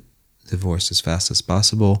divorced as fast as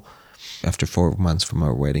possible. After 4 months from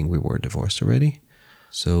our wedding, we were divorced already.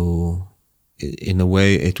 So in a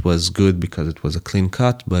way, it was good because it was a clean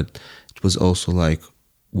cut, but it was also like,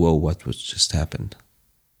 whoa, what was just happened?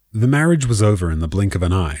 The marriage was over in the blink of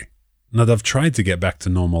an eye. Nadav tried to get back to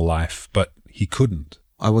normal life, but he couldn't.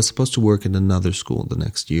 I was supposed to work in another school the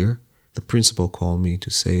next year. The principal called me to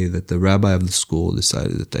say that the rabbi of the school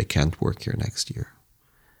decided that I can't work here next year.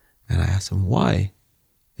 And I asked him, why?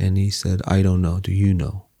 And he said, I don't know. Do you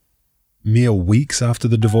know? Mere weeks after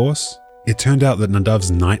the divorce, it turned out that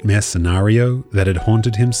Nadav's nightmare scenario that had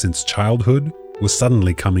haunted him since childhood was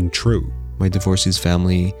suddenly coming true. My divorcee's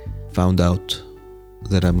family found out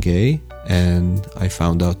that I'm gay, and I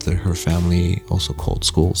found out that her family also called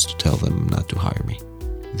schools to tell them not to hire me.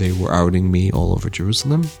 They were outing me all over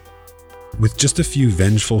Jerusalem. With just a few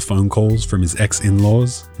vengeful phone calls from his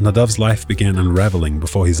ex-in-laws, Nadav's life began unraveling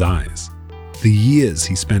before his eyes. The years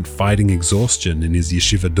he spent fighting exhaustion in his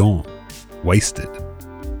yeshiva dorm, wasted.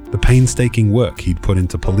 The painstaking work he'd put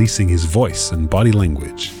into policing his voice and body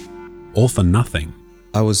language, all for nothing.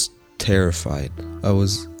 I was terrified. I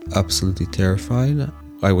was absolutely terrified.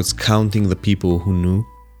 I was counting the people who knew.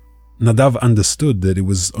 Nadav understood that it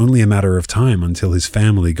was only a matter of time until his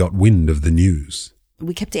family got wind of the news.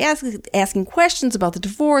 We kept asking questions about the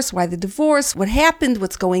divorce, why the divorce, what happened,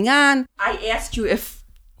 what's going on. I asked you if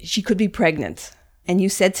she could be pregnant, and you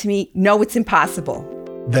said to me, no, it's impossible.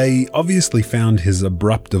 They obviously found his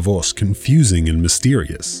abrupt divorce confusing and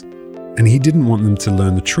mysterious, and he didn't want them to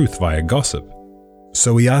learn the truth via gossip.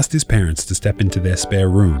 So he asked his parents to step into their spare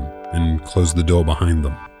room and close the door behind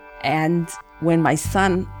them. And when my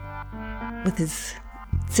son, with his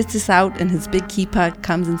tzitzis out and his big kippah,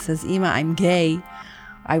 comes and says, Ima, I'm gay,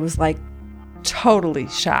 I was like totally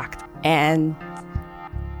shocked. And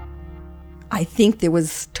I think there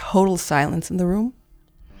was total silence in the room.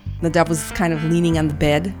 Nadav was kind of leaning on the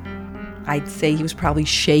bed. I'd say he was probably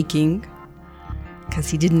shaking because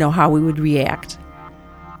he didn't know how we would react.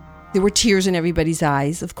 There were tears in everybody's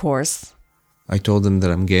eyes, of course. I told them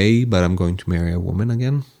that I'm gay, but I'm going to marry a woman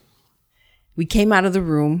again. We came out of the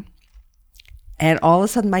room, and all of a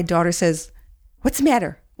sudden my daughter says, what's the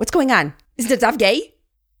matter? What's going on? Is Nadav gay?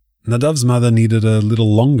 Nadav's mother needed a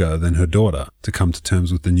little longer than her daughter to come to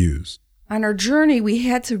terms with the news. On our journey, we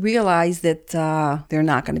had to realize that they're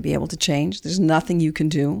not going to be able to change. There's nothing you can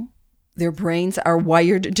do. Their brains are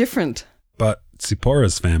wired different. But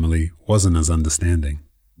Tzipora's family wasn't as understanding.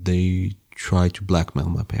 They tried to blackmail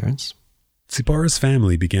my parents. Tzipora's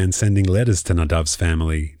family began sending letters to Nadav's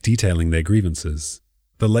family detailing their grievances.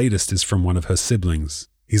 The latest is from one of her siblings.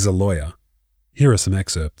 He's a lawyer. Here are some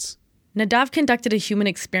excerpts. Nadav conducted a human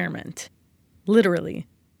experiment. Literally.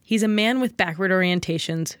 He's a man with backward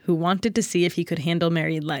orientations who wanted to see if he could handle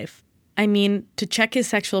married life. I mean, to check his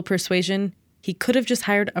sexual persuasion, he could have just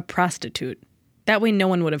hired a prostitute. That way no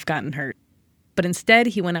one would have gotten hurt. But instead,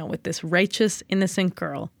 he went out with this righteous, innocent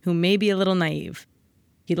girl who may be a little naive.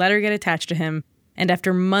 He let her get attached to him, and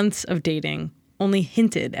after months of dating, only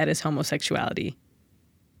hinted at his homosexuality.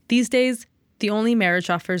 These days, the only marriage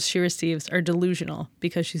offers she receives are delusional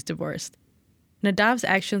because she's divorced. Nadav's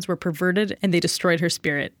actions were perverted and they destroyed her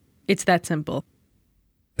spirit. It's that simple.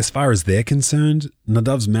 As far as they're concerned,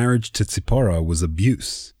 Nadav's marriage to Tzipora was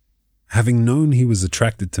abuse. Having known he was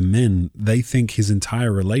attracted to men, they think his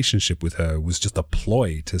entire relationship with her was just a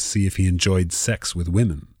ploy to see if he enjoyed sex with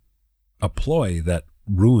women. A ploy that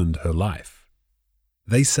ruined her life.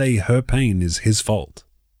 They say her pain is his fault,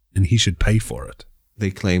 and he should pay for it.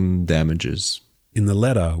 They claim damages. In the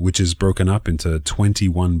letter, which is broken up into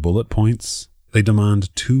 21 bullet points, They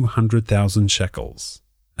demand 200,000 shekels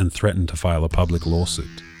and threaten to file a public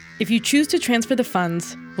lawsuit. If you choose to transfer the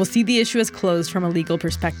funds, we'll see the issue as closed from a legal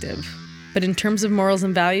perspective. But in terms of morals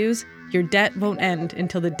and values, your debt won't end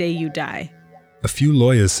until the day you die. A few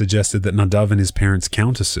lawyers suggested that Nadav and his parents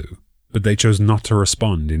countersue, but they chose not to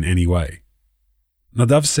respond in any way.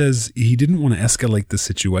 Nadav says he didn't want to escalate the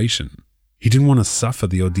situation. He didn't want to suffer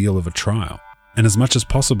the ordeal of a trial. And as much as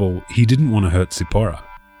possible, he didn't want to hurt Tzipora.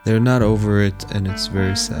 They're not over it, and it's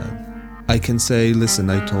very sad. I can say, listen,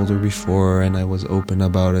 I told her before and I was open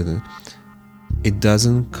about it. It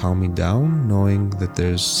doesn't calm me down knowing that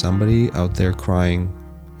there's somebody out there crying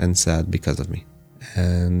and sad because of me.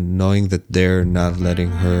 And knowing that they're not letting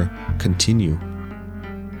her continue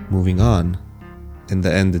moving on. In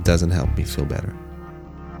the end, it doesn't help me feel better.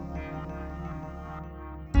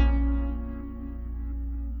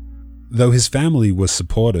 Though his family was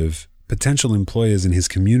supportive, potential employers in his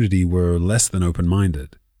community were less than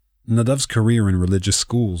open-minded. Nadav's career in religious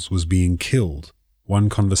schools was being killed, one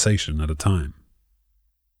conversation at a time.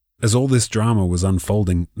 As all this drama was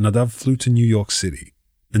unfolding, Nadav flew to New York City,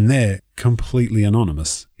 and there, completely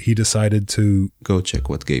anonymous, he decided to go check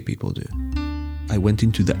what gay people do. I went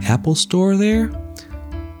into the Apple store there,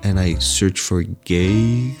 and I searched for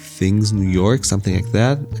gay things New York, something like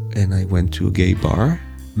that, and I went to a gay bar.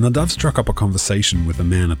 Nadav struck up a conversation with a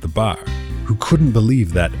man at the bar who couldn't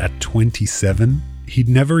believe that at 27, he'd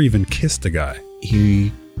never even kissed a guy.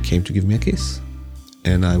 He came to give me a kiss,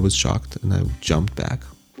 and I was shocked, and I jumped back,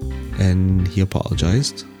 and he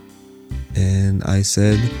apologized, and I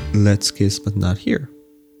said, let's kiss, but not here.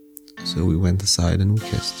 So we went aside and we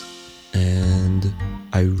kissed, and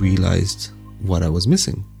I realized what I was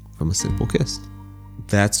missing from a simple kiss.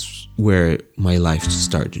 That's where my life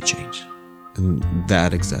started to change. And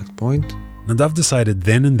that exact point, Nadav decided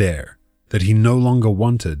then and there that he no longer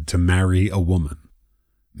wanted to marry a woman.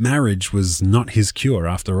 Marriage was not his cure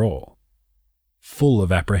after all. Full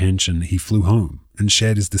of apprehension, he flew home and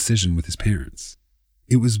shared his decision with his parents.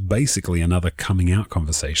 It was basically another coming out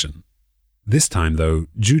conversation. This time, though,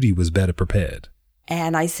 Judy was better prepared.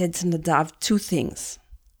 And I said to Nadav 2 things.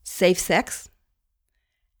 Safe sex,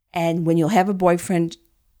 and when you'll have a boyfriend,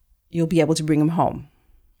 you'll be able to bring him home.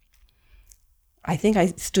 I think I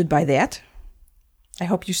stood by that. I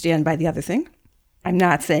hope you stand by the other thing. I'm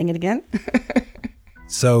not saying it again.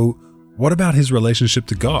 So, what about his relationship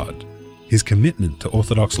to God? His commitment to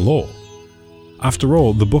Orthodox law? After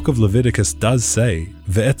all, the book of Leviticus does say,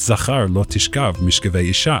 Ve'et zachar lo tishkav mishkevei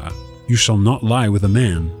isha. You shall not lie with a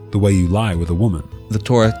man the way you lie with a woman. The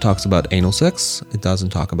Torah talks about anal sex. It doesn't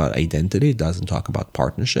talk about identity. It doesn't talk about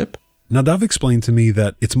partnership. Nadav explained to me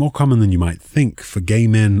that it's more common than you might think for gay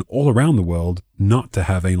men all around the world not to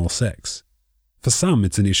have anal sex. For some,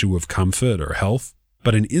 it's an issue of comfort or health,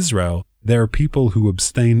 but in Israel, there are people who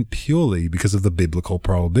abstain purely because of the biblical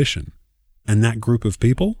prohibition. And that group of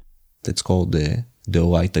people? That's called the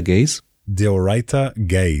Deoraita gays. Deoraita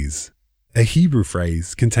gays, a Hebrew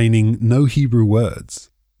phrase containing no Hebrew words.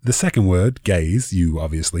 The second word, gays, you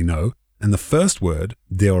obviously know, and the first word,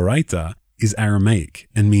 Deoraita, is Aramaic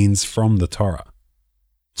and means from the Torah.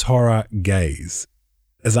 Torah gays.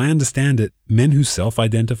 As I understand it, men who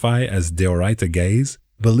self-identify as Deoraita gays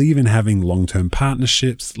believe in having long-term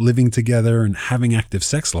partnerships, living together, and having active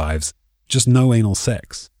sex lives, just no anal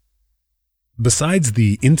sex. Besides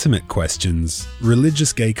the intimate questions,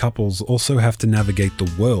 religious gay couples also have to navigate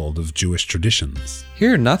the world of Jewish traditions.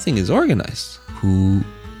 Here, nothing is organized. Who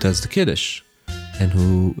does the kiddush? And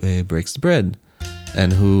who breaks the bread?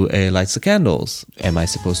 And who lights the candles? Am I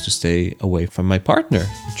supposed to stay away from my partner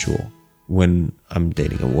at shul? When I'm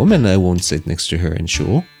dating a woman, I won't sit next to her in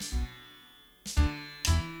shul.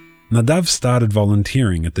 Nadav started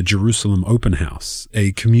volunteering at the Jerusalem Open House,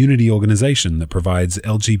 a community organization that provides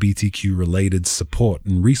LGBTQ-related support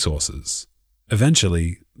and resources.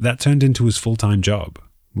 Eventually, that turned into his full-time job.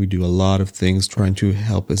 We do a lot of things trying to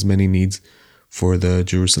help as many needs for the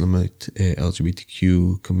Jerusalemite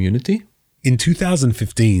LGBTQ community. In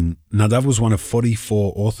 2015, Nadav was one of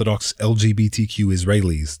 44 Orthodox LGBTQ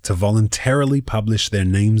Israelis to voluntarily publish their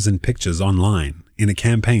names and pictures online in a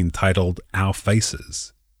campaign titled Our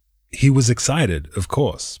Faces. He was excited, of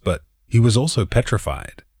course, but he was also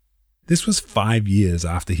petrified. This was 5 years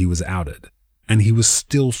after he was outed, and he was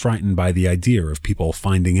still frightened by the idea of people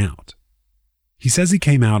finding out. He says he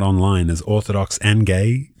came out online as Orthodox and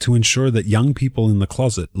gay to ensure that young people in the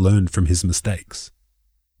closet learned from his mistakes.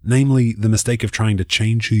 Namely, the mistake of trying to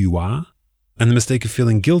change who you are, and the mistake of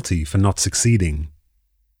feeling guilty for not succeeding.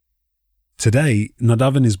 Today,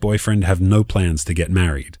 Nadav and his boyfriend have no plans to get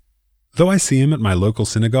married. Though I see him at my local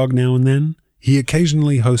synagogue now and then, He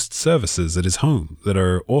occasionally hosts services at his home that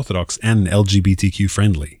are Orthodox and LGBTQ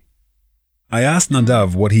friendly. I asked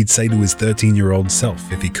Nadav what he'd say to his 13-year-old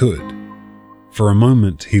self if he could. For a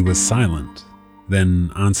moment, he was silent,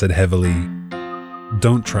 then answered heavily,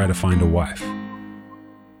 "Don't try to find a wife."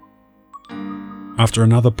 After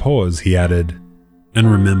another pause, he added,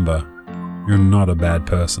 "And remember, you're not a bad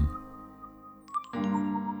person."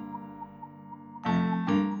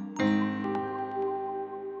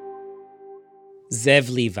 Zev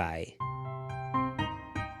Levi.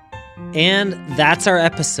 And that's our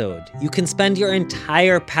episode. You can spend your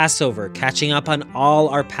entire Passover catching up on all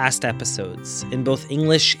our past episodes in both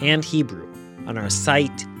English and Hebrew on our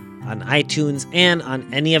site, on iTunes, and on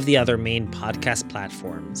any of the other main podcast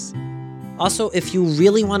platforms. Also, if you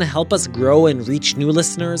really want to help us grow and reach new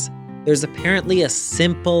listeners, there's apparently a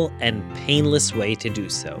simple and painless way to do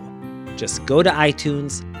so. Just go to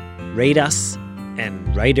iTunes, rate us,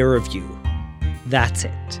 and write a review. That's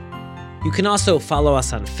it. You can also follow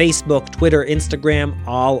us on Facebook, Twitter, Instagram,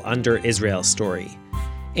 all under Israel Story.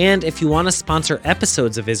 And if you want to sponsor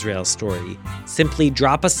episodes of Israel Story, simply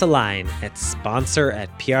drop us a line at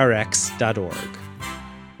sponsor@prx.org.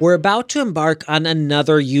 We're about to embark on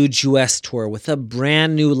another huge US tour with a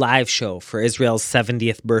brand new live show for Israel's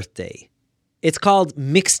 70th birthday. It's called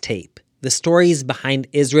Mixtape, the stories behind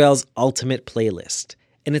Israel's ultimate playlist,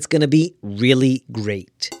 and it's going to be really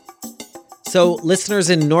great. So listeners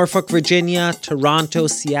in Norfolk, Virginia, Toronto,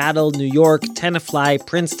 Seattle, New York, Tenafly,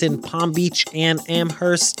 Princeton, Palm Beach, and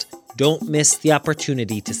Amherst, don't miss the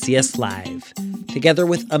opportunity to see us live, together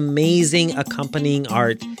with amazing accompanying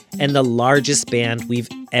art and the largest band we've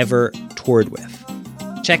ever toured with.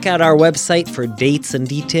 Check out our website for dates and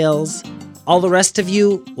details. All the rest of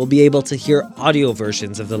you will be able to hear audio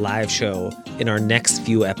versions of the live show in our next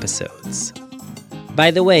few episodes. By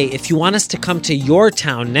the way, if you want us to come to your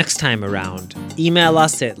town next time around, email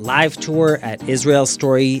us at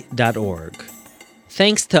livetour@israelstory.org.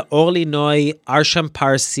 Thanks to Orly Noy, Arsham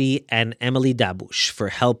Parsi, and Emily Dabush for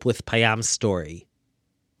help with Payam's story.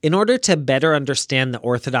 In order to better understand the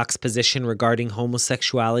Orthodox position regarding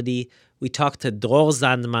homosexuality, we talked to Dror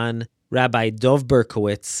Zandman, Rabbi Dov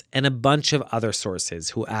Berkowitz, and a bunch of other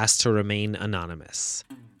sources who asked to remain anonymous.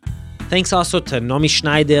 Thanks also to Nomi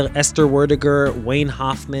Schneider, Esther Werdiger, Wayne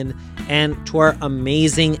Hoffman, and to our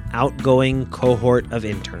amazing outgoing cohort of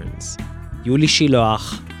interns, Yuli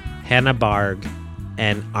Shiloach, Hannah Barg,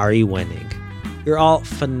 and Ari Wenig. You're all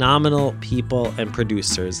phenomenal people and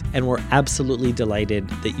producers, and we're absolutely delighted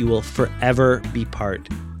that you will forever be part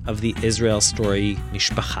of the Israel Story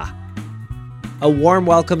Mishpacha. A warm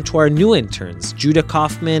welcome to our new interns, Judah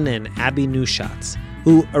Kaufman and Abby Newshots,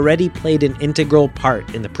 who already played an integral part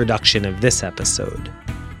in the production of this episode.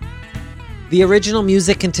 The original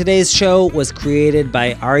music in today's show was created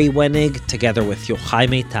by Ari Wenig together with Yochai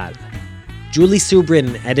Maital. Julie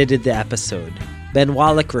Subrin edited the episode. Ben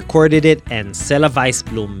Wallach recorded it, and Sela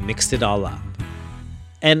Weisblum mixed it all up.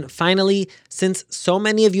 And finally, since so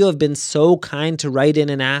many of you have been so kind to write in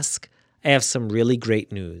and ask, I have some really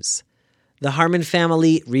great news. The Harmon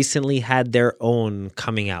family recently had their own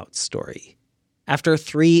coming out story. After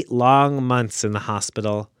 3 long months in the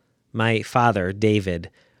hospital, my father, David,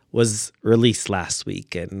 was released last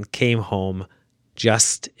week and came home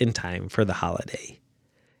just in time for the holiday.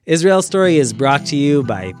 Israel Story is brought to you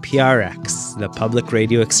by PRX, the Public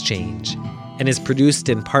Radio Exchange, and is produced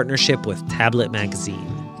in partnership with Tablet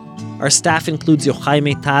Magazine. Our staff includes Yochai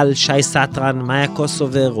Maital, Shai Satran, Maya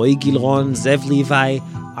Kosover, Roy Gilron, Zev Levi,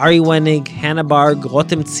 Ari Wenig, Hannah Barg,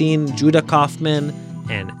 Rotem Tzin, Judah Kaufman,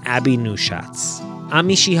 and Abby Newshots. I'm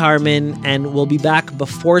Mishi Harman, and we'll be back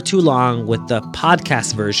before too long with the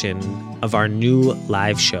podcast version of our new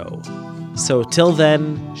live show. So till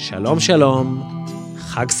then, Shalom Shalom,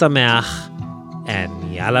 Chag Sameach, and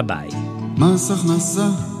Yalla Bye. מס הכנסה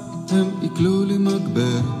הם יקלו לי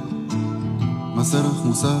מגבר, מס ערך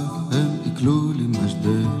מוסף הם יקלו לי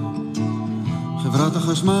משדר, חברת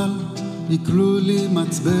החשמל יקלו לי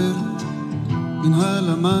מצבר, מנהל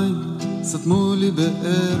המים סתמו לי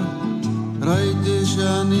באר, ראיתי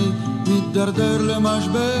שאני מתדרדר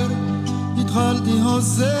למשבר, התחלתי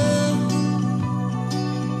הוזר,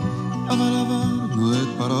 אבל עברנו את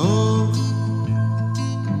פרעה,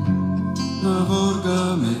 נעבור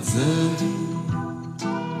גם את זה.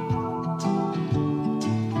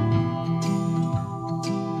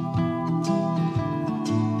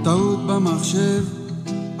 טעות במחשב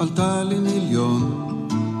עלתה לי 1,000,000,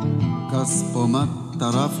 כספומט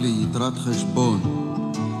טרף לי יתרת חשבון,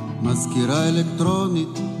 מזכירה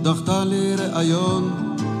אלקטרונית דחתה לי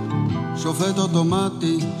ראיון, שופט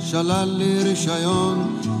אוטומטי שלל לי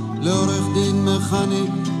רישיון, לעורך דין מכני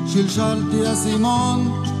שלשלתי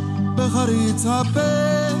אסימון בחריץ הפה,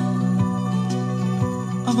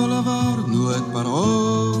 אבל עברנו את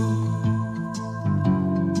פרעה,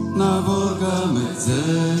 נעבור גם את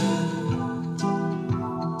זה.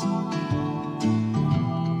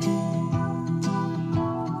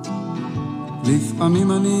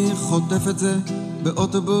 לפעמים אני חוטף את זה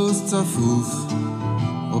באוטובוס צפוף,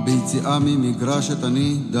 או ביציאה ממגרשת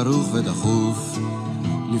אני דרוך ודחוף.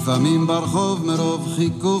 לפעמים ברחוב מרוב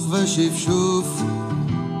חיכוך ושפשוף,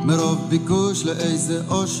 מרוב ביקוש לאיזה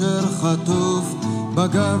אושר חטוף,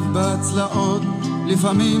 בגב בצלעות,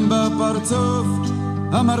 לפעמים בפרצוף,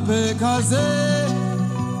 המרפק הזה.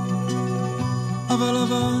 אבל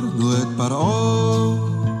עברנו את פרעה,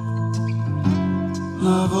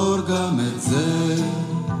 נעבור גם את זה.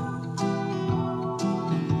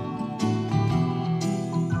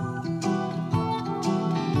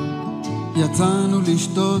 יצאנו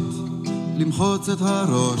לשתות, למחוץ את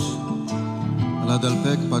הראש, על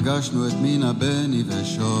הדלפק פגשנו את מינה בני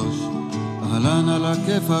ושוש. אהלן על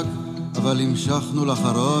הכיפק, אבל המשכנו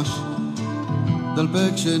לחרוש.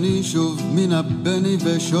 דלפק שני שוב מינה בני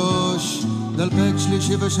ושוש, דלפק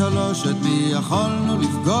שלישי ושלוש, את מי יכולנו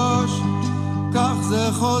לפגוש? כך זה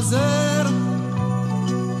חוזר,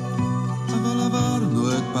 אבל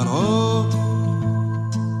עברנו את פרעה,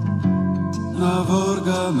 נעבור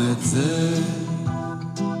גם את זה.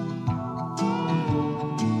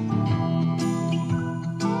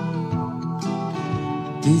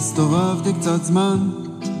 הסתובבתי קצת זמן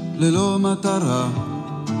ללא מטרה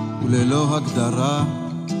וללא הגדרה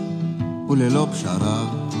וללא פשרה,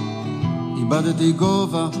 איבדתי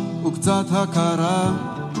גובה וקצת הכרה,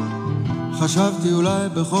 חשבתי אולי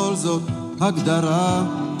בכל זאת הגדרה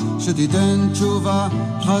שתיתן תשובה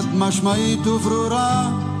חד משמעית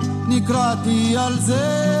וברורה, נקראתי על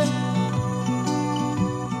זה,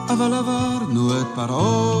 אבל עברנו את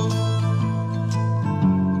פרעה,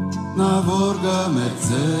 נעבור גם את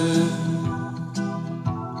זה.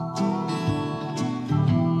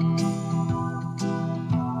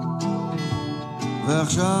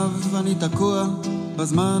 ועכשיו אני תקוע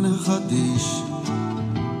בזמן החדיש,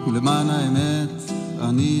 ולמען האמת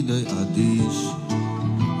אני די אדיש.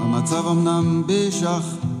 המצב אמנם בישך,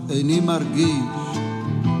 איני מרגיש,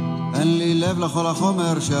 אין לי לב לכל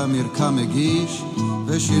החומר שהמרקע מגיש,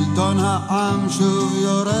 ושלטון העם שוב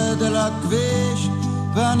יורד אל הכביש,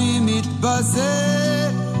 ואני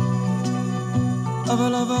מתבזה,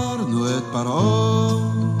 אבל עברנו את פרעה,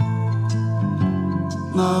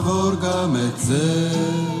 נעבור גם את זה.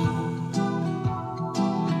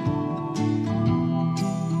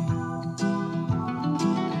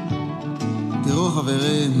 תראו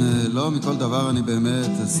חברים, לא מכל דבר אני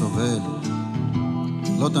באמת סובל,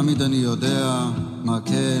 לא תמיד אני יודע מה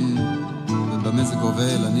כן ובמה זה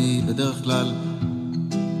גובל. אני בדרך כלל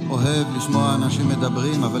אוהב לשמוע אנשים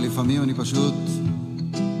מדברים, אבל לפעמים אני פשוט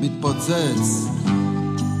מתפוצץ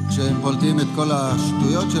כשהם פולטים את כל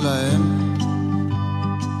השטויות שלהם.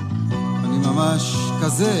 אני ממש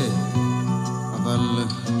כזה, אבל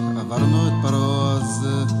עברנו את פרעה, אז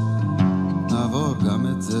נעבור גם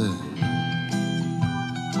את זה.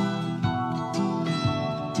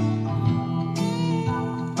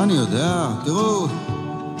 אני יודע, תראו,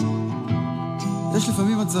 יש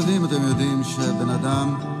לפעמים מצבים, אתם יודעים, שבן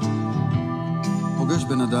אדם פוגש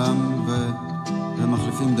בן אדם והם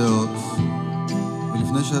מחליפים דעות,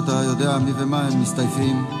 ולפני שאתה יודע מי ומה הם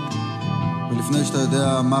מסתייפים, ולפני שאתה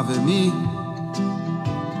יודע מה ומי,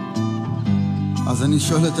 אז אני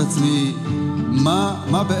שואל את עצמי,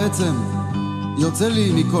 מה בעצם יוצא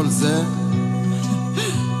לי מכל זה?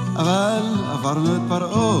 אבל עברנו את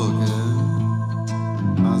פרעה, כן?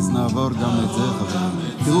 אז נעבור גם את זה, חברים.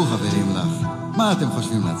 תראו חברים לך, מה אתם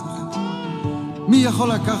חושבים לעצמכם? מי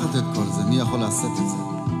יכול לקחת את כל זה? מי יכול לעשות את זה?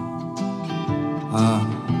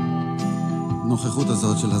 הנוכחות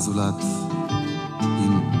הזאת של הזולת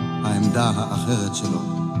עם העמדה האחרת שלו,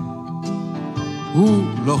 הוא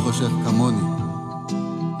לא חושב כמוני.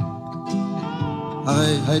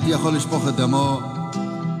 הרי הייתי יכול לשפוך את דמו.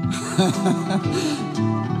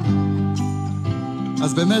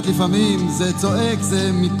 אז באמת לפעמים זה צועק,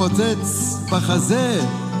 זה מתפוצץ בחזה.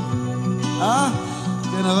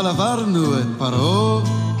 כן, אבל עברנו את פרעה,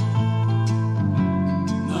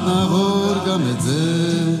 נעבור גם את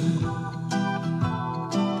זה.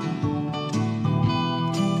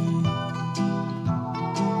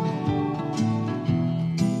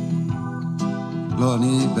 לא,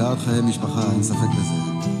 אני בעד חיי משפחה, אין ספק בזה.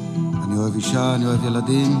 אני אוהב אישה, אני אוהב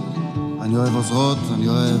ילדים, אני אוהב עוזרות, אני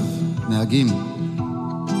אוהב נהגים,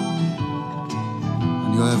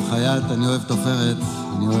 אני אוהב חיית, אני אוהב תופרת,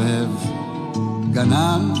 אני אוהב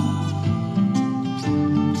גנן,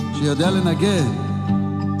 שיודע לנגן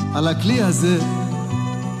על הכלי הזה.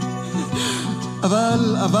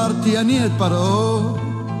 אבל עברתי אני את פרעה,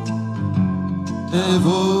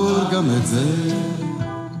 אעבור גם את זה.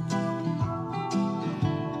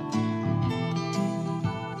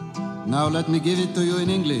 Now let me give it to you in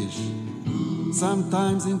English.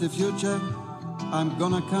 Sometimes in the future, I'm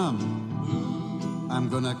gonna come. I'm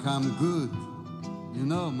gonna come good. You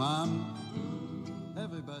know, Mom,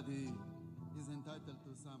 everybody...